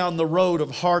go down the road of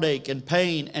heartache and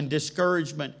pain and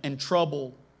discouragement and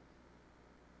trouble.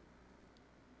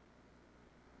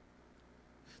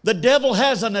 The devil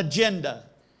has an agenda.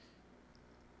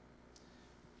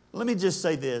 Let me just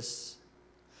say this.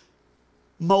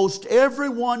 Most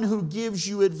everyone who gives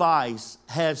you advice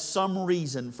has some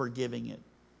reason for giving it.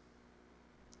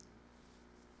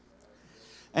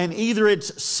 And either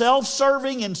it's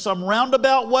self-serving in some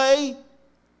roundabout way,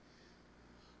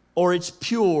 or it's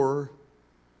pure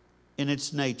in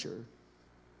its nature.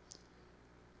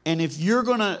 And if you're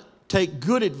going to take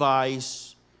good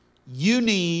advice, you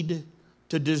need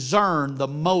to discern the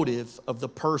motive of the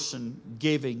person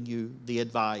giving you the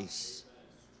advice.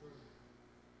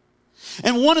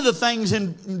 And one of the things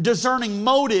in discerning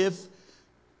motive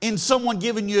in someone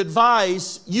giving you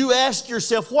advice, you ask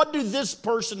yourself, what do this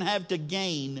person have to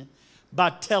gain by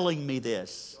telling me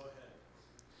this?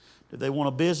 Do they want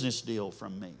a business deal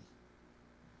from me?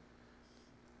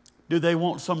 Do they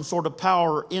want some sort of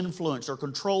power, influence, or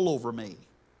control over me?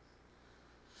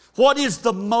 What is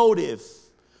the motive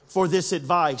for this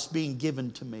advice being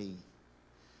given to me.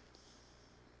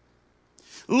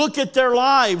 Look at their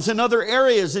lives in other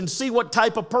areas and see what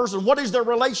type of person, what is their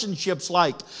relationships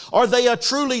like? Are they a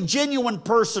truly genuine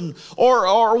person,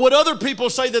 or would other people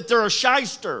say that they're a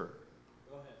shyster?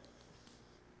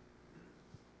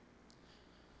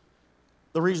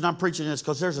 The reason I'm preaching this is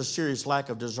because there's a serious lack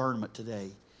of discernment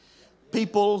today.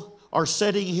 People are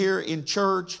sitting here in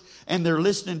church and they're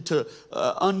listening to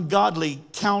ungodly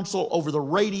counsel over the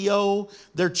radio.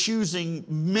 They're choosing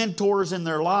mentors in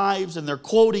their lives and they're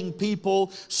quoting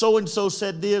people. So-and-so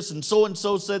said this and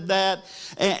so-and-so said that.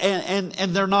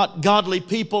 And they're not godly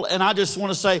people. And I just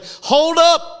want to say, hold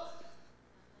up.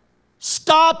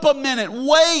 Stop a minute.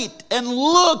 Wait and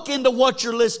look into what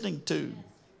you're listening to.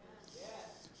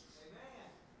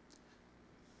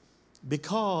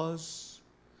 Because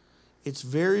it's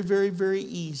very, very, very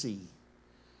easy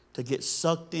to get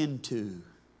sucked into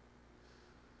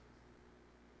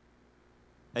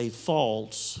a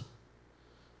false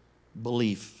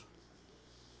belief.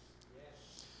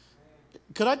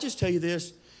 Could I just tell you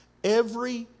this?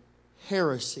 Every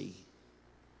heresy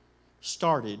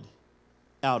started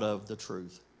out of the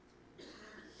truth.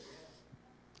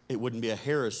 It wouldn't be a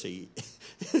heresy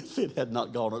if it had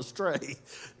not gone astray.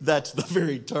 That's the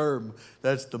very term.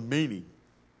 That's the meaning.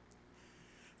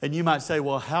 And you might say,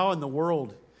 well, how in the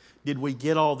world did we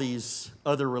get all these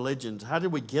other religions? How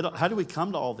did we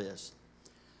come to all this?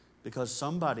 Because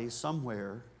somebody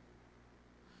somewhere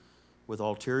with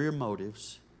ulterior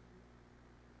motives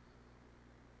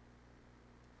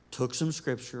took some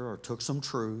scripture or took some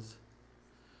truth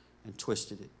and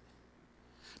twisted it.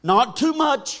 Not too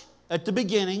much at the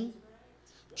beginning,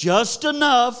 just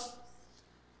enough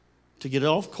to get it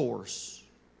off course.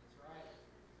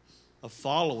 A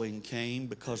following came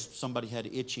because somebody had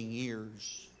itching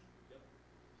ears,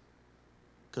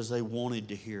 because they wanted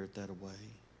to hear it that way.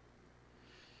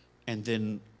 And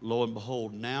then, lo and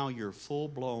behold, now you're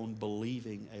full-blown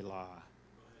believing a lie.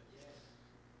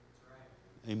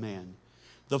 Amen.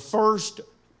 The first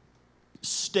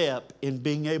step in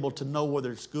being able to know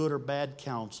whether it's good or bad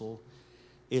counsel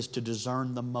is to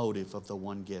discern the motive of the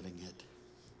one giving it.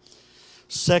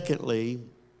 Secondly,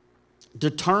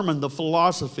 determine the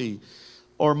philosophy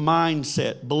or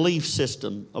mindset, belief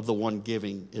system of the one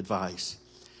giving advice.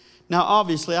 Now,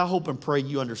 obviously, I hope and pray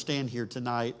you understand here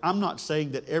tonight, I'm not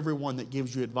saying that everyone that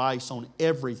gives you advice on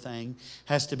everything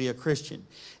has to be a Christian.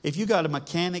 If you got a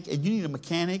mechanic and you need a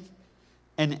mechanic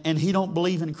and he don't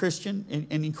believe in Christian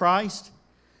and in Christ,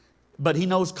 but he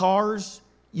knows cars,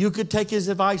 you could take his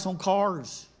advice on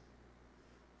cars.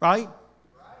 Right?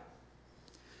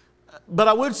 But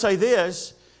I would say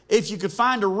this, if you could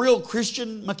find a real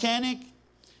Christian mechanic,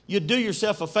 you'd do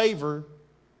yourself a favor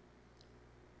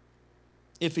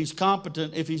if he's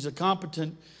competent, if he's a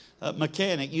competent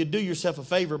mechanic, you'd do yourself a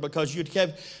favor, because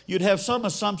you'd have some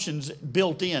assumptions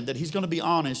built in that he's going to be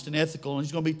honest and ethical and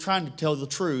he's going to be trying to tell the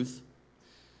truth.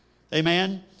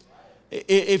 Amen?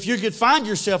 If you could find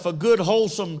yourself a good,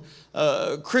 wholesome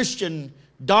Christian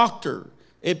doctor,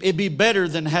 it'd be better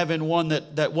than having one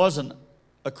that wasn't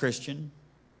a Christian.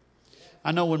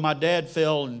 I know when my dad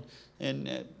fell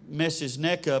and messed his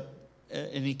neck up,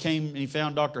 and he came and he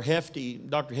found Dr. Hefty.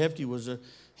 Dr. Hefty was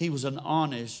an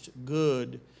honest,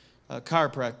 good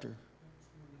chiropractor.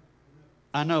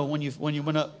 I know when you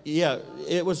went up, yeah,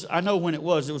 it was. I know when it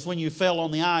was. It was when you fell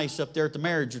on the ice up there at the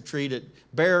marriage retreat at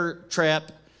Bear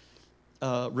Trap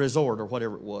Resort or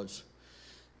whatever it was,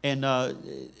 and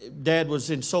Dad was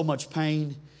in so much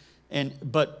pain,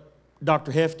 but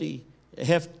Dr. Hefty,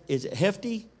 is it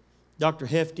Hefty? Dr.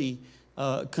 Hefty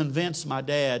convinced my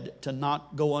dad to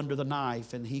not go under the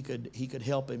knife, and he could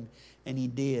help him, and he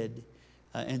did.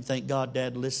 And thank God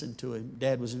Dad listened to him.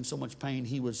 Dad was in so much pain,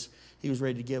 he was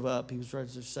ready to give up. He was ready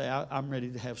to say, I'm ready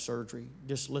to have surgery.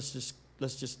 Let's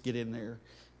just get in there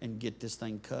and get this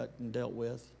thing cut and dealt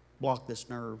with. Block this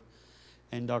nerve.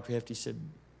 And Dr. Hefty said,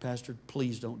 Pastor,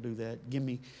 please don't do that. Give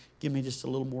me just a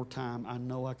little more time. I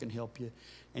know I can help you.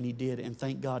 And he did. And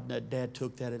thank God that Dad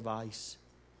took that advice.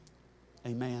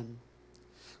 Amen.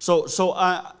 So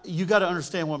you got to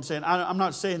understand what I'm saying. I'm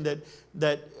not saying that,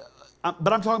 but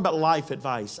I'm talking about life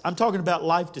advice. I'm talking about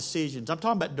life decisions. I'm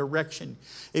talking about direction.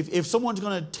 If someone's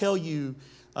going to tell you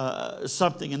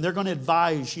something and they're going to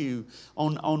advise you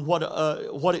on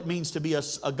what it means to be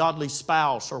a godly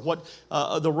spouse, or what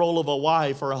the role of a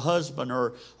wife or a husband,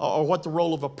 or what the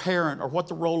role of a parent, or what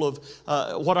the role of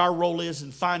what our role is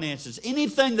in finances,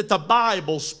 anything that the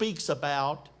Bible speaks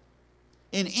about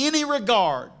in any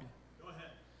regard,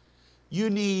 you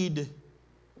need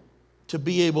to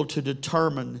be able to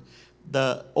determine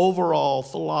the overall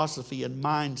philosophy and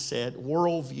mindset,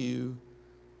 worldview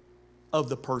of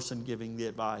the person giving the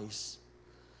advice.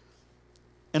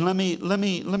 And let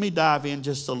me dive in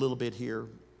just a little bit here.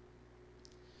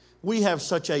 We have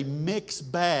such a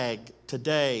mixed bag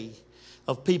today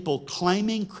of people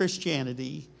claiming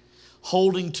Christianity,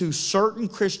 holding to certain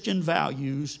Christian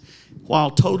values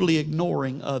while totally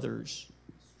ignoring others.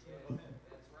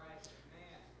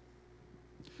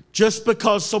 Just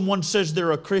because someone says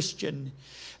they're a Christian,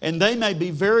 and they may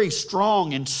be very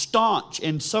strong and staunch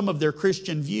in some of their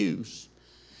Christian views,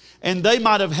 and they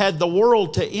might have had the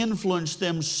world to influence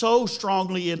them so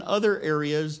strongly in other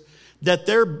areas that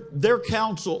their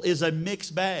counsel is a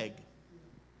mixed bag.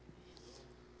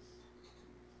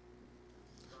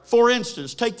 For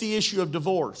instance, take the issue of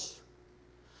divorce.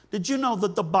 Did you know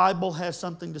that the Bible has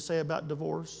something to say about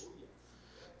divorce?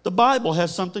 The Bible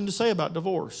has something to say about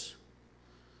divorce.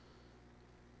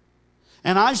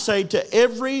 And I say to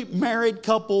every married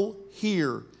couple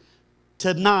here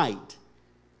tonight,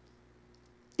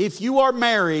 if you are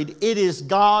married, it is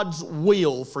God's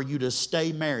will for you to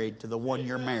stay married to the one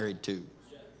you're married to.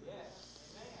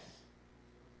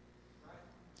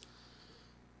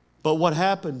 But what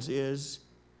happens is,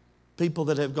 people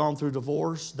that have gone through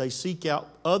divorce, they seek out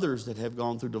others that have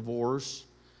gone through divorce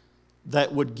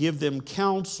that would give them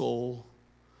counsel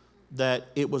that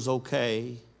it was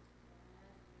okay.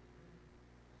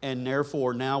 And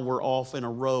therefore, now we're off in a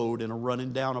road and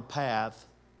running down a path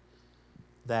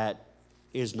that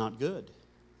is not good.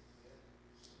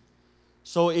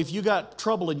 So if you got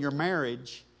trouble in your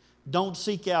marriage, don't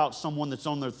seek out someone that's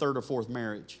on their third or fourth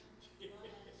marriage.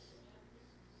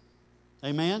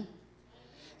 Amen?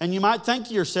 And you might think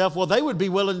to yourself, well, they would be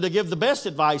willing to give the best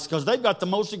advice because they've got the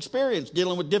most experience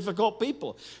dealing with difficult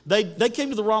people. They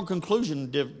came to the wrong conclusion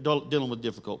dealing with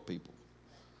difficult people.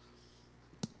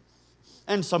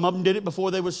 And some of them did it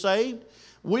before they were saved.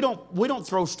 We don't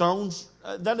throw stones.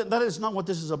 That is not what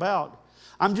this is about.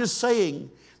 I'm just saying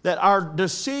that our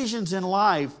decisions in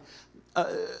life,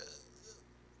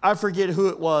 I forget who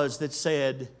it was that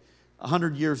said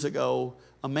 100 years ago,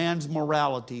 a man's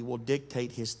morality will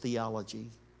dictate his theology.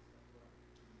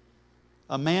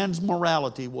 A man's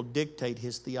morality will dictate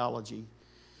his theology.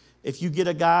 If you get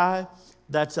a guy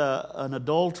that's an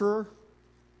adulterer,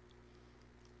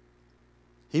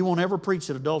 he won't ever preach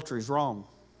that adultery is wrong.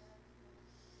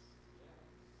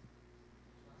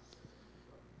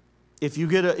 If you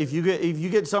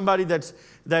get somebody that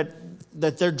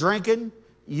they're drinking,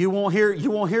 you won't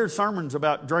hear sermons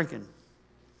about drinking.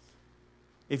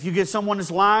 If you get someone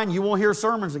that's lying, you won't hear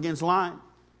sermons against lying.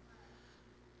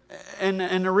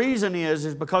 And the reason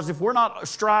is because if we're not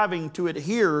striving to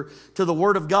adhere to the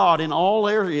Word of God in all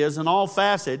areas and all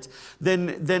facets, then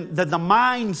the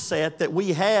mindset that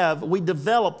we have, we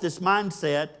develop this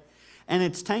mindset and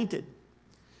it's tainted.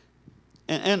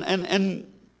 And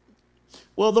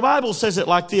well, the Bible says it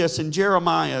like this in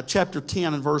Jeremiah chapter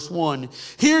 10 and verse 1.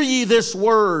 Hear ye this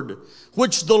word,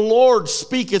 which the Lord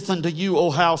speaketh unto you,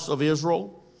 O house of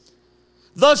Israel.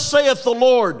 Thus saith the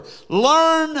Lord,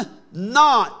 learn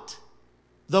not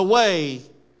the way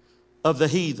of the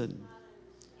heathen,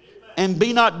 and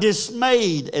be not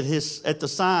dismayed at the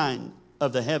sign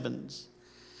of the heavens,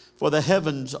 for the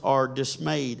heavens are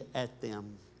dismayed at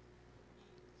them.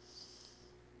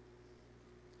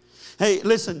 Hey,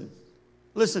 listen.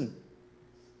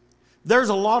 There's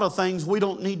a lot of things we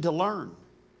don't need to learn.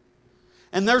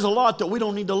 And there's a lot that we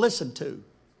don't need to listen to.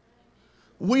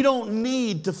 We don't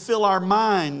need to fill our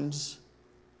minds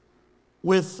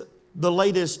with the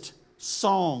latest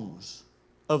songs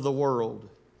of the world,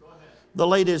 the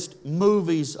latest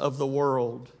movies of the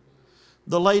world,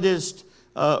 the latest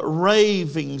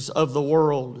ravings of the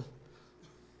world.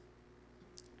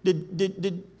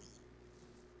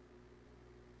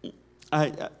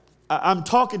 I'm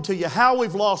talking to you how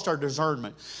we've lost our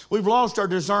discernment. We've lost our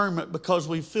discernment because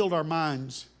we've filled our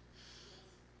minds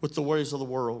with the ways of the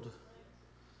world.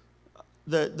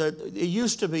 It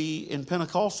used to be in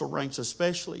Pentecostal ranks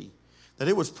especially that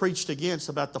it was preached against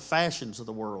about the fashions of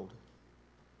the world.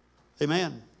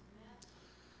 Amen.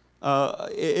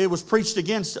 It was preached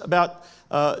against about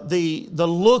the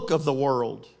look of the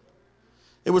world.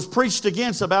 It was preached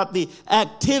against about the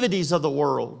activities of the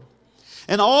world.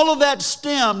 And all of that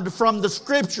stemmed from the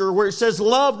scripture where it says,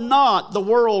 love not the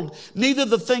world, neither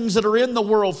the things that are in the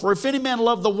world. For if any man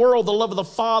love the world, the love of the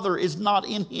Father is not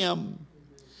in him.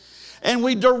 And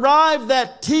we derive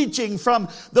that teaching from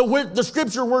the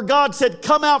scripture where God said,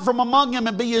 come out from among them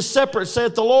and be ye separate,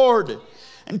 saith the Lord.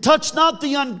 And touch not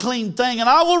the unclean thing, and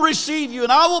I will receive you,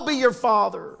 and I will be your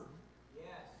Father.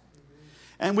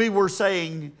 And we were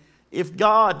saying, if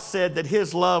God said that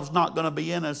His love's not going to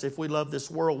be in us if we love this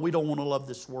world, we don't want to love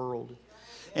this world.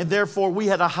 And therefore, we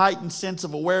had a heightened sense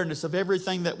of awareness of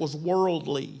everything that was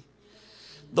worldly.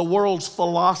 The world's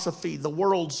philosophy, the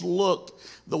world's look,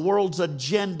 the world's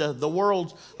agenda, the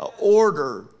world's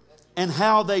order, and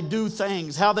how they do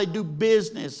things, how they do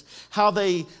business, how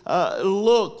they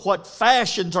look, what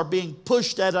fashions are being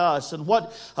pushed at us, and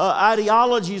what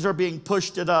ideologies are being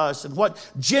pushed at us, and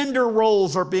what gender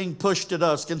roles are being pushed at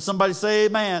us. Can somebody say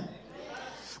amen?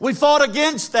 We fought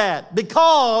against that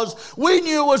because we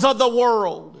knew it was of the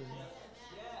world.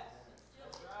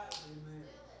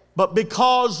 But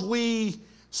because we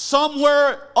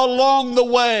somewhere along the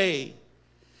way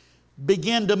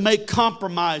begin to make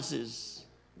compromises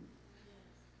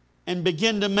and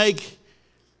begin to make,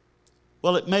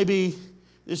 well, it maybe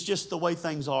it's just the way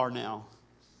things are now.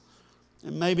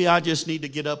 And maybe I just need to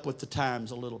get up with the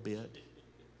times a little bit.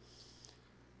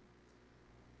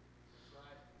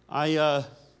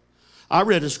 I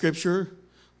read a scripture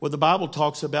where the Bible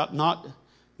talks about not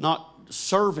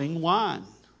serving wine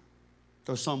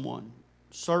to someone,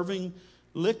 serving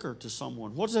liquor to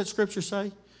someone. What does that scripture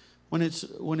say? When it's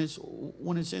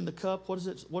in the cup, what does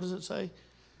it say?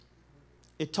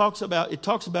 It talks about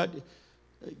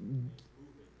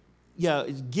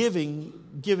giving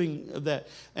of that.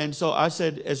 And so I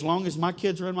said, as long as my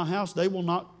kids are in my house, they will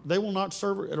not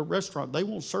serve at a restaurant. They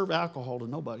won't serve alcohol to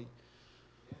nobody.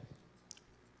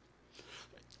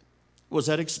 Was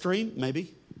that extreme?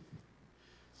 Maybe.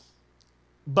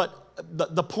 But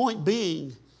the point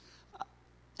being,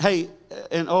 hey,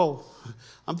 and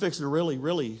I'm fixing to really,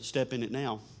 really step in it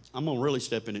now. I'm going to really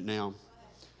step in it now.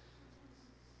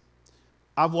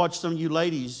 I've watched some of you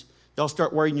ladies, y'all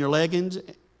start wearing your leggings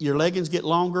get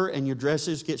longer and your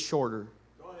dresses get shorter.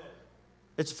 Go ahead.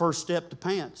 It's the first step to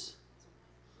pants.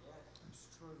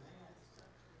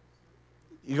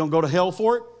 You going to go to hell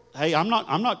for it? Hey, I'm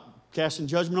not casting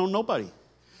judgment on nobody.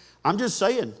 I'm just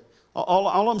saying.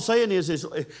 All I'm saying is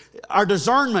our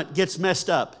discernment gets messed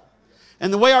up.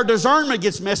 And the way our discernment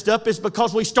gets messed up is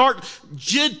because we start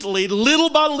gently, little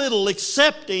by little,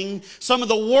 accepting some of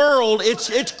the world.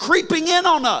 It's creeping in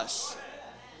on us.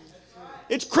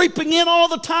 It's creeping in all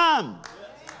the time.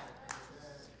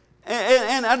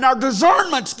 And our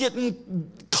discernment's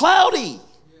getting cloudy.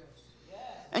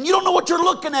 And you don't know what you're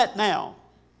looking at now.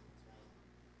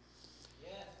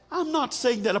 I'm not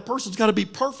saying that a person's got to be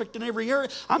perfect in every area.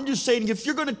 I'm just saying if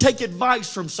you're going to take advice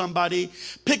from somebody,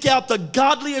 pick out the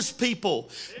godliest people,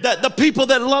 the people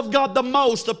that love God the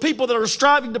most, the people that are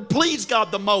striving to please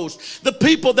God the most, the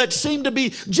people that seem to be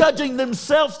judging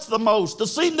themselves the most,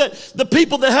 the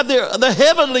people that have the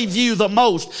heavenly view the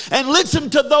most, and listen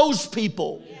to those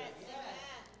people.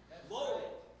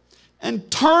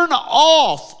 And turn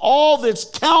off all this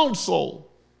counsel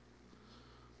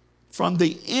from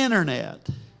the internet.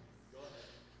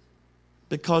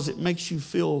 Because it makes you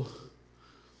feel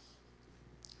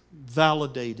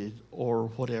validated or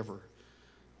whatever.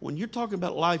 When you're talking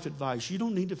about life advice, you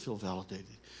don't need to feel validated.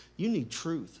 You need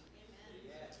truth.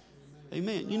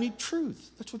 Amen. You need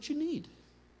truth. That's what you need.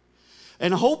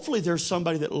 And hopefully there's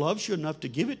somebody that loves you enough to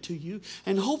give it to you.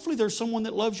 And hopefully there's someone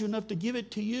that loves you enough to give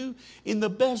it to you in the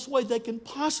best way they can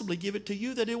possibly give it to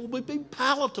you, that it will be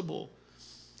palatable.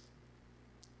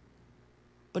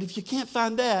 But if you can't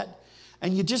find that,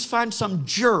 and you just find some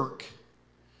jerk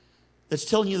that's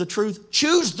telling you the truth,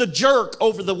 choose the jerk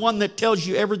over the one that tells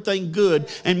you everything good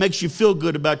and makes you feel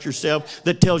good about yourself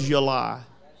that tells you a lie.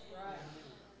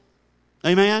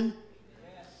 Amen?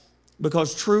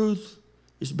 Because truth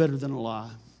is better than a lie.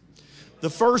 The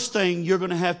first thing you're going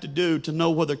to have to do to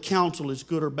know whether counsel is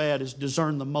good or bad is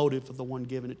discern the motive of the one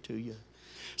giving it to you.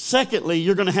 Secondly,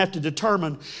 you're going to have to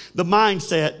determine the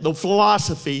mindset, the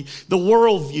philosophy, the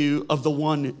worldview of the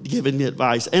one giving the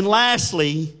advice. And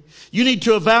lastly, you need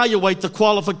to evaluate the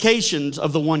qualifications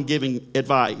of the one giving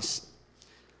advice.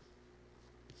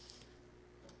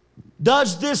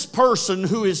 Does this person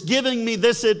who is giving me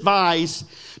this advice,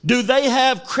 do they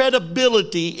have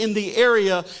credibility in the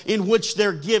area in which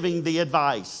they're giving the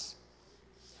advice?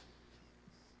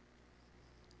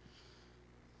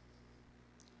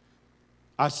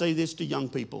 I say this to young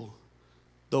people.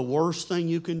 The worst thing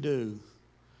you can do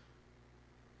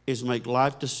is make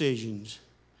life decisions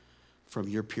from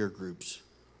your peer groups.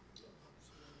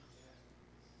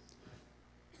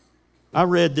 I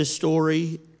read this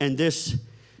story, and this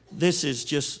is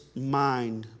just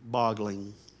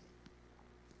mind-boggling.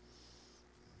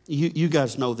 You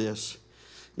guys know this.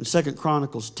 In 2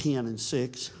 Chronicles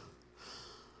 10:6.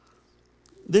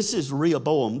 This is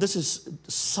Rehoboam. This is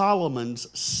Solomon's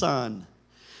son.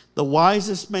 The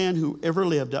wisest man who ever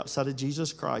lived outside of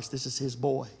Jesus Christ. This is his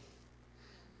boy.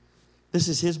 This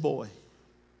is his boy.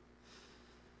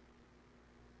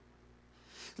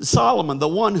 Solomon, the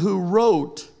one who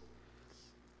wrote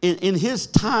in his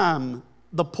time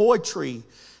the poetry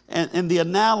and the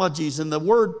analogies and the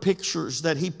word pictures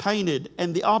that he painted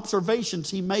and the observations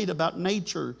he made about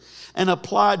nature and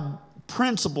applied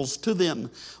principles to them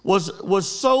was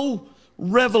so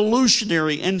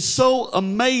revolutionary and so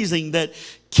amazing that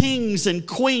kings and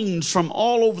queens from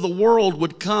all over the world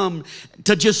would come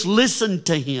to just listen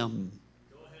to him.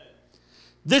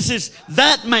 This is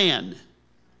that man.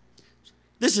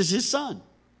 This is his son.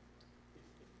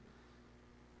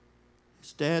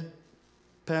 His dad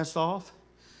passed off,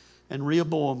 and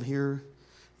Rehoboam here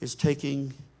is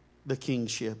taking the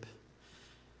kingship.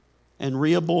 And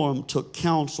Rehoboam took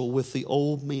counsel with the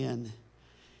old men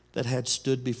that had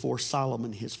stood before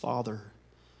Solomon his father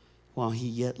while he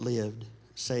yet lived,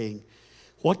 saying,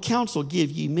 What counsel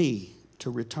give ye me to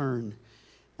return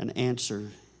an answer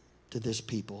to this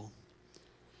people?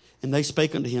 And they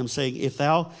spake unto him, saying, If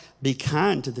thou be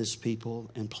kind to this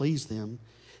people and please them,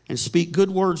 and speak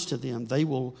good words to them, they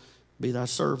will be thy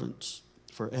servants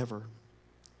forever.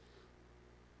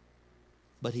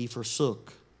 But he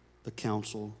forsook the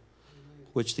counsel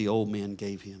which the old men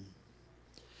gave him,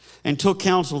 and took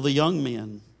counsel of the young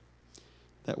men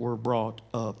that were brought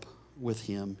up with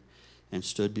him and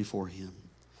stood before him.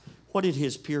 What did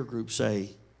his peer group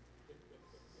say?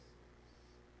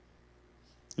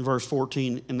 In verse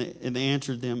 14, and they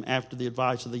answered them after the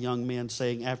advice of the young men,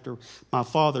 saying, After my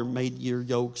father made your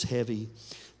yokes heavy,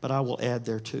 but I will add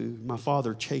thereto. My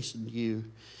father chastened you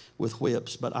with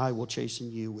whips, but I will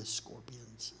chasten you with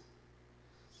scorpions.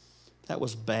 That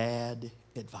was bad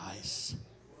advice.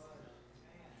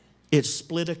 It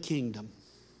split a kingdom.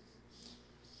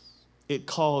 It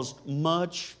caused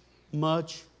much,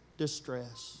 much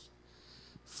distress,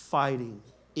 fighting,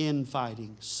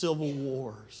 infighting, civil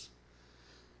wars.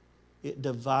 It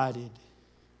divided.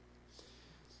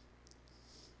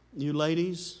 You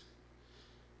ladies,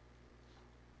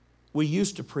 we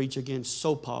used to preach against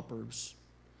soap operas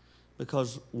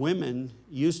because women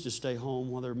used to stay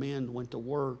home while their men went to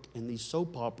work, and these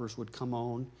soap operas would come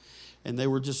on, and they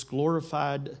were just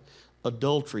glorified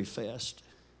adultery fest.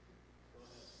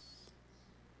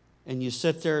 And you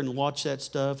sit there and watch that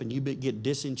stuff, and you get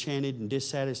disenchanted and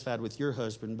dissatisfied with your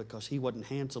husband because he wasn't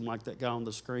handsome like that guy on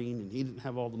the screen, and he didn't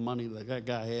have all the money that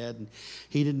guy had, and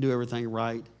he didn't do everything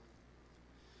right.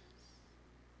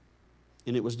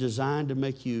 And it was designed to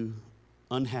make you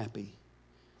unhappy,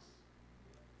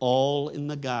 all in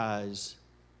the guise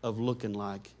of looking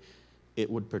like it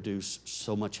would produce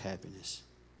so much happiness.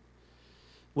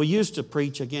 We used to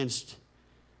preach against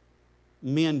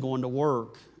men going to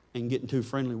work and getting too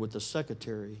friendly with the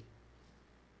secretary,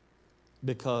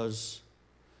 because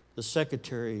the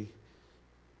secretary,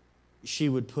 she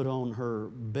would put on her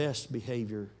best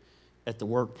behavior at the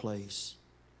workplace,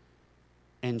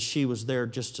 and she was there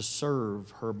just to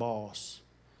serve her boss.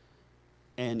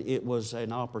 And it was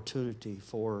an opportunity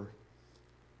for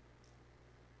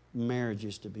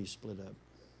marriages to be split up.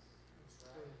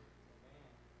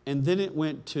 And then it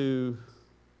went to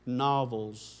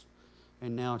novels,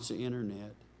 and now it's the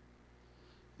internet.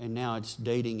 And now it's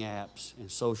dating apps and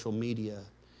social media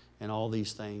and all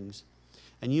these things.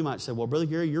 And you might say, well, Brother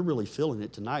Gary, you're really feeling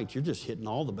it tonight. You're just hitting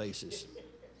all the bases.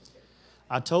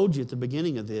 I told you at the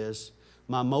beginning of this,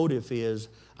 my motive is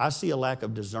I see a lack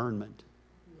of discernment.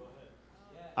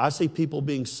 I see people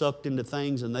being sucked into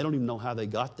things and they don't even know how they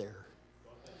got there.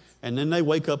 And then they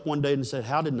wake up one day and say,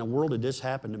 how in the world did this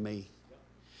happen to me?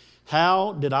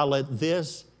 How did I let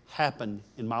this happen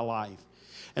in my life?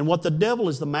 And what the devil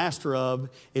is the master of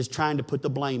is trying to put the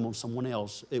blame on someone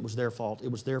else. It was their fault.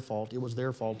 It was their fault. It was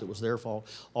their fault. It was their fault.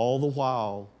 All the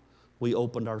while, we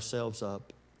opened ourselves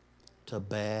up to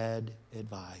bad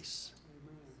advice.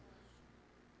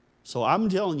 So I'm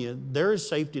telling you, there is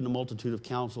safety in the multitude of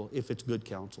counsel if it's good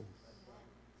counsel.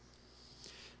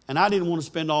 And I didn't want to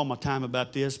spend all my time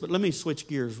about this, but let me switch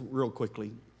gears real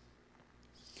quickly,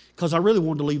 because I really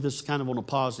wanted to leave this kind of on a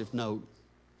positive note.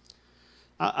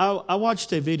 I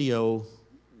watched a video,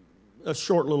 a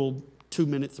short little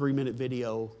 2-minute, 3-minute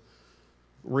video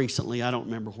recently. I don't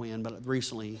remember when, but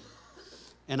recently.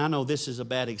 And I know this is a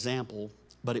bad example,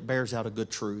 but it bears out a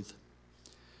good truth.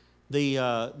 The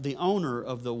owner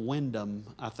of the Wyndham,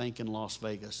 I think, in Las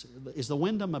Vegas. Is the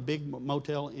Wyndham a big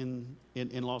motel in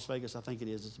Las Vegas? I think it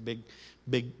is. It's a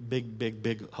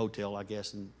big hotel, I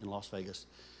guess, in Las Vegas.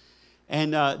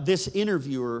 And this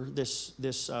interviewer,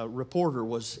 this reporter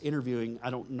was interviewing, I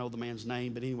don't know the man's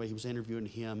name, but anyway, he was interviewing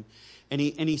him. And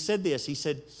he said this, he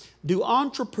said, do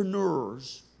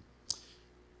entrepreneurs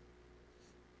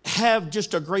have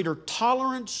just a greater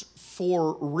tolerance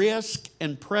for risk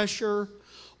and pressure,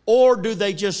 or do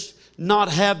they just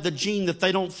not have the gene that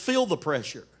they don't feel the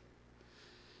pressure?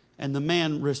 And the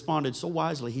man responded so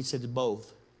wisely. He said,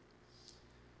 both.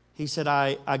 He said,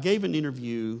 I gave an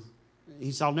interview.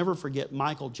 He said, I'll never forget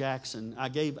Michael Jackson. I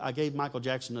gave Michael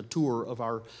Jackson a tour of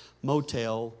our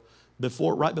motel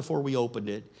right before we opened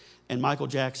it. And Michael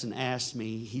Jackson asked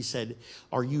me, he said,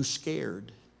 are you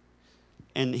scared?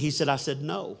 And he said, I said,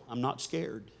 no, I'm not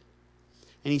scared.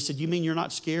 And he said, you mean you're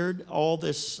not scared? All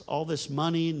this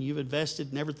money and you've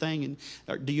invested and everything, and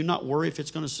do you not worry if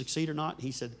it's going to succeed or not?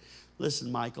 He said,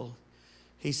 listen, Michael.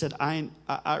 He said, I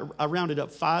rounded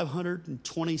up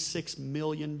 $526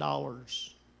 million.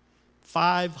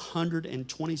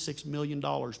 $526 million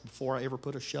before I ever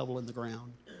put a shovel in the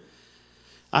ground.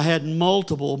 I had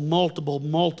multiple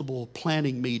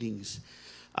planning meetings.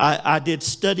 I did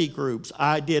study groups.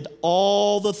 I did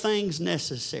all the things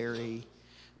necessary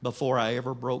before I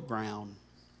ever broke ground.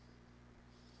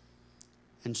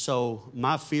 And so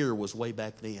my fear was way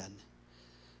back then.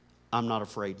 I'm not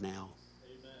afraid now.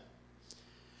 Amen.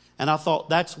 And I thought,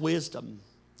 that's wisdom.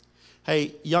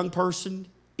 Hey, young person,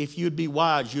 if you'd be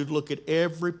wise, you'd look at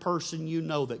every person you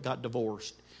know that got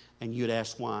divorced and you'd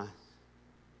ask why.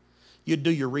 You'd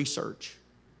do your research.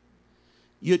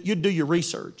 You'd do your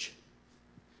research.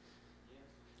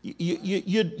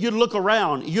 You'd look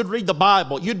around. You'd read the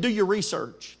Bible. You'd do your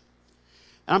research.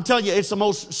 And I'm telling you, it's the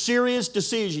most serious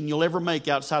decision you'll ever make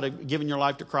outside of giving your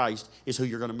life to Christ is who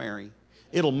you're going to marry.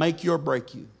 It'll make you or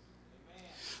break you.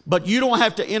 But you don't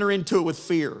have to enter into it with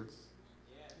fear.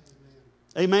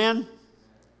 Amen?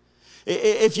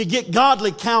 If you get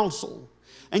godly counsel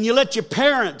and you let your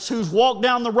parents who's walked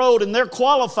down the road and they're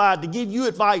qualified to give you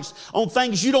advice on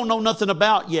things you don't know nothing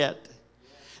about yet.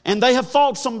 And they have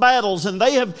fought some battles and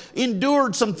they have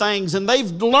endured some things and they've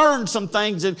learned some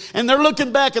things and they're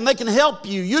looking back and they can help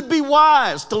you. You'd be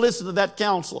wise to listen to that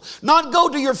counsel. Not go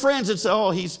to your friends and say,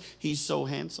 oh, he's so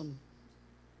handsome.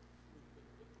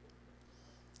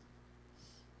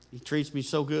 He treats me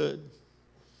so good.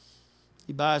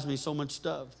 He buys me so much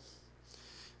stuff.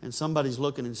 And somebody's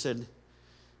looking and said,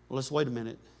 well, let's wait a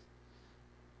minute.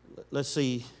 Let's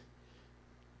see,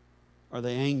 are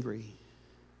they angry?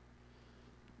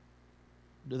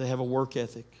 Do they have a work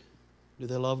ethic? Do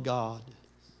they love God?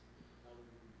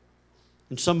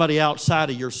 And somebody outside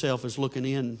of yourself is looking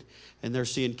in and they're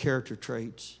seeing character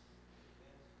traits.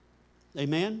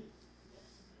 Amen?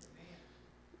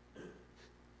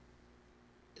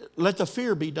 Let the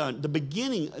fear be done.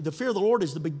 The fear of the Lord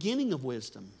is the beginning of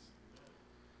wisdom.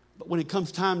 But when it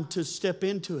comes time to step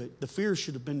into it, the fear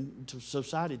should have been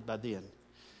subsided by then.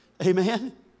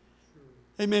 Amen?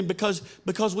 Amen.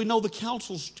 Because we know the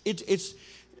counsels, it's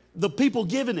the people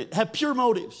giving it have pure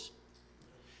motives.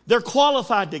 They're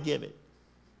qualified to give it.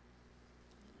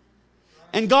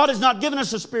 And God has not given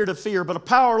us a spirit of fear, but a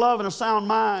power, love, and a sound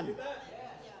mind.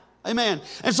 Amen.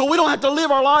 And so we don't have to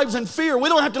live our lives in fear. We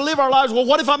don't have to live our lives, well,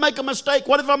 what if I make a mistake?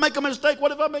 What if I make a mistake?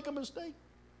 What if I make a mistake?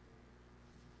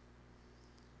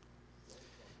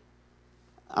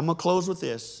 I'm going to close with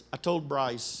this. I told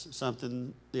Bryce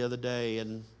something the other day,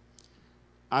 and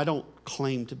I don't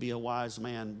claim to be a wise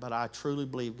man, but I truly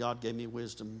believe God gave me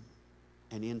wisdom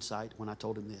and insight when I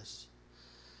told him this.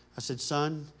 I said,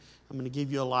 son, I'm going to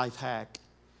give you a life hack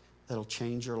that'll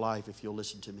change your life if you'll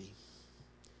listen to me.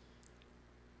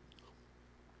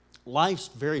 Life's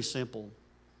very simple.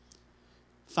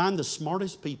 Find the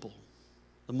smartest people,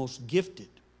 the most gifted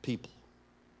people,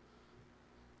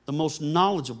 the most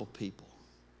knowledgeable people,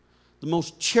 the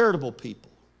most charitable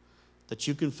people that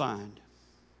you can find,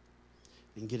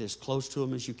 and get as close to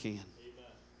them as you can. Amen.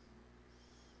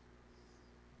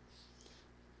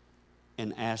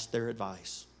 And ask their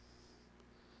advice.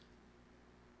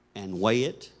 And weigh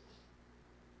it.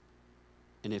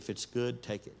 And if it's good,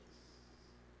 take it.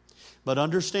 But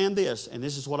understand this, and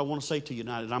this is what I want to say to you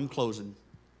tonight, and I'm closing.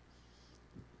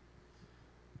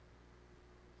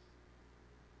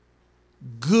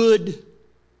 Good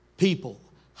people,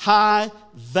 high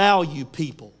value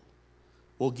people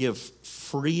will give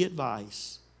free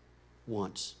advice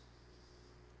once.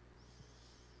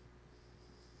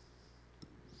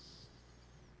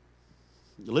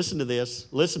 Listen to this.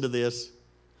 Listen to this.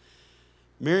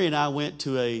 Mary and I went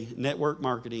to a network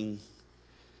marketing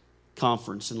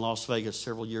conference in Las Vegas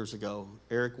several years ago.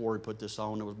 Eric Worre put this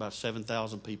on. There was about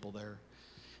 7,000 people there.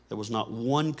 There was not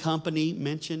one company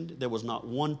mentioned. There was not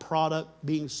one product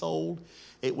being sold.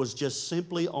 It was just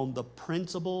simply on the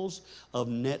principles of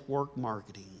network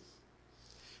marketing.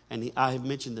 And I have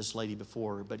mentioned this lady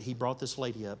before, but he brought this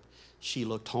lady up. She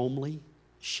looked homely.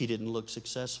 She didn't look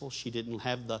successful. She didn't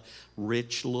have the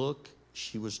rich look.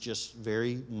 She was just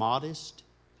very modest.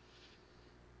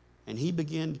 And he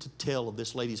began to tell of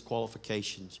this lady's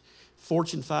qualifications.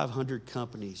 Fortune 500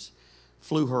 companies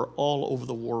flew her all over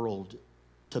the world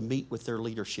to meet with their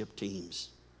leadership teams,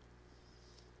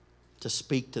 to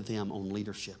speak to them on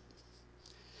leadership.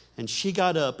 And she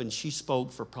got up and she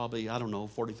spoke for probably,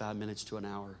 45 minutes to an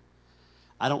hour.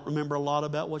 I don't remember a lot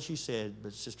about what she said,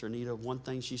 but Sister Anita, one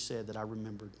thing she said that I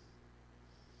remembered.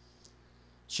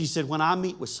 She said, when I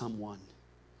meet with someone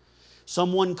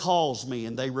calls me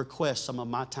and they request some of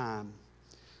my time,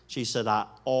 she said, I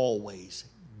always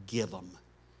give them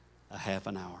a half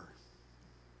an hour.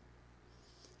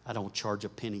 I don't charge a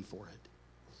penny for it.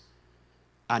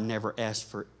 I never ask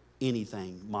for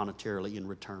anything monetarily in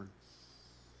return.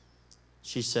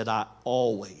 She said, I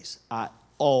always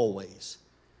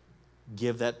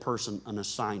give that person an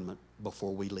assignment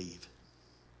before we leave.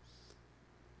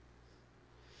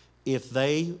 If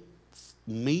they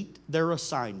meet their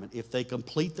assignment, if they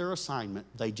complete their assignment,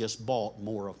 they just bought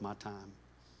more of my time.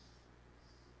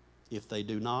 If they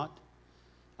do not,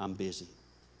 I'm busy.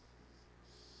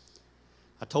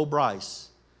 I told Bryce,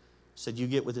 said, you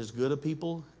get with as good a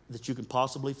people that you can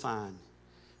possibly find.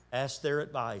 Ask their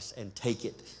advice and take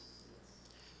it.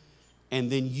 And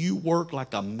then you work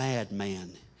like a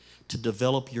madman to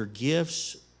develop your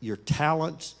gifts, your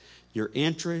talents, your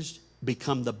interests,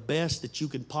 become the best that you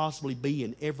can possibly be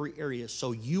in every area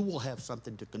so you will have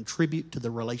something to contribute to the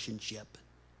relationship.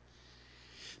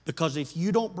 Because if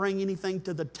you don't bring anything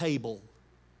to the table,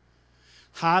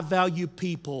 high-value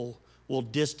people will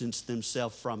distance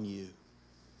themselves from you.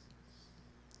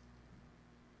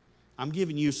 I'm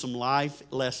giving you some life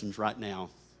lessons right now.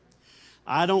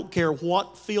 I don't care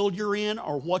what field you're in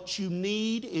or what you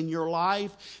need in your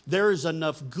life. There is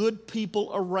enough good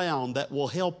people around that will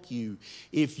help you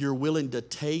if you're willing to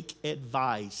take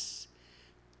advice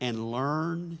and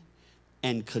learn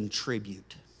and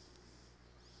contribute.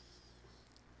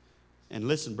 And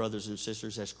listen, brothers and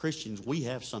sisters, as Christians, we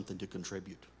have something to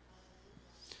contribute.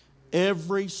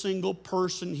 Every single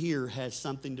person here has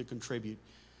something to contribute.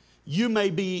 You may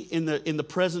be in the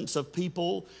presence of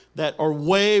people that are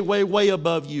way, way, way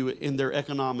above you in their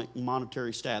economic and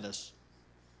monetary status.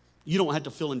 You don't have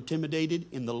to feel intimidated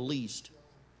in the least.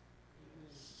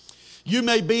 You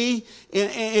may be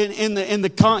in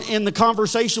the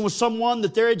conversation with someone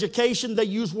that their education, they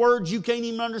use words you can't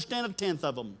even understand a tenth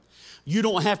of them. You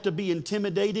don't have to be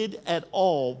intimidated at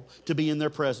all to be in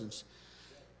their presence.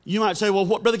 You might say, well,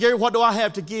 Brother Gary, what do I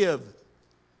have to give?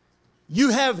 You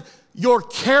have your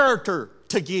character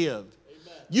to give.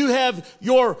 Amen. You have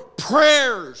your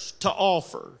prayers to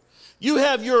offer. You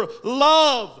have your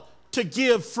love to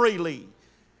give freely.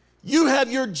 You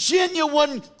have your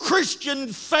genuine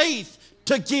Christian faith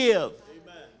to give.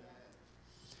 Amen.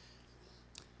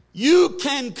 You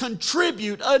can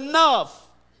contribute enough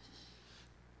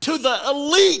to the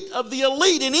elite of the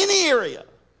elite in any area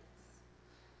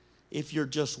if you're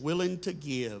just willing to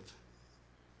give.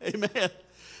 Amen.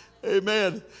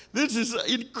 Amen. This is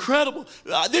incredible.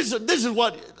 This is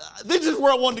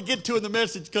where I wanted to get to in the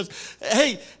message, because,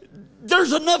 hey,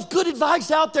 there's enough good advice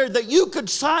out there that you could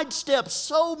sidestep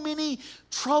so many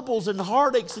troubles and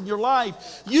heartaches in your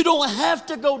life. You don't have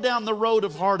to go down the road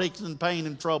of heartaches and pain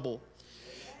and trouble.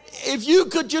 If you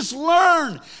could just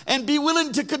learn and be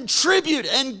willing to contribute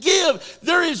and give,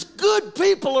 there is good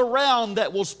people around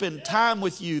that will spend time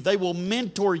with you. They will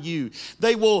mentor you.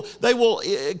 They will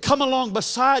come along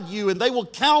beside you, and they will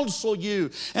counsel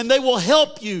you, and they will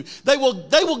help you. They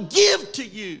will give to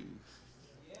you.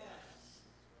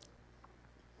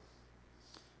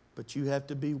 But you have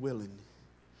to be willing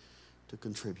to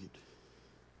contribute.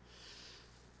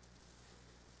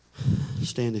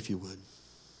 Stand if you would.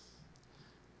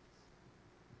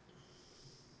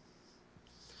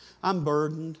 I'm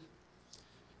burdened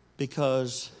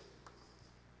because,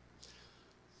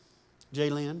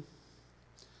 Jaylynn,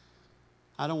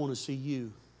 I don't want to see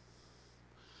you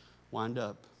wind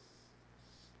up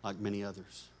like many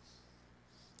others.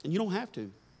 And you don't have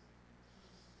to.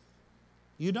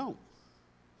 You don't.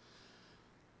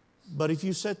 But if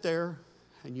you sit there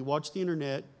and you watch the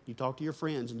internet, you talk to your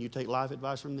friends, and you take life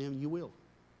advice from them, you will.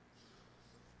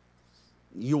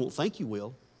 You won't think you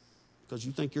will, because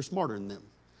you think you're smarter than them.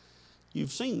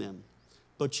 You've seen them,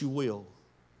 but you will.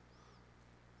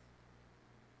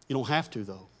 You don't have to,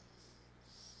 though.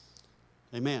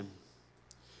 Amen.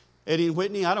 Eddie and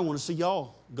Whitney, I don't want to see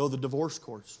y'all go to the divorce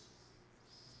courts.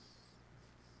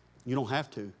 You don't have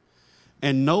to.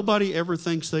 And nobody ever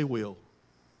thinks they will.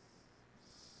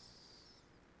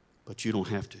 But you don't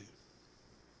have to.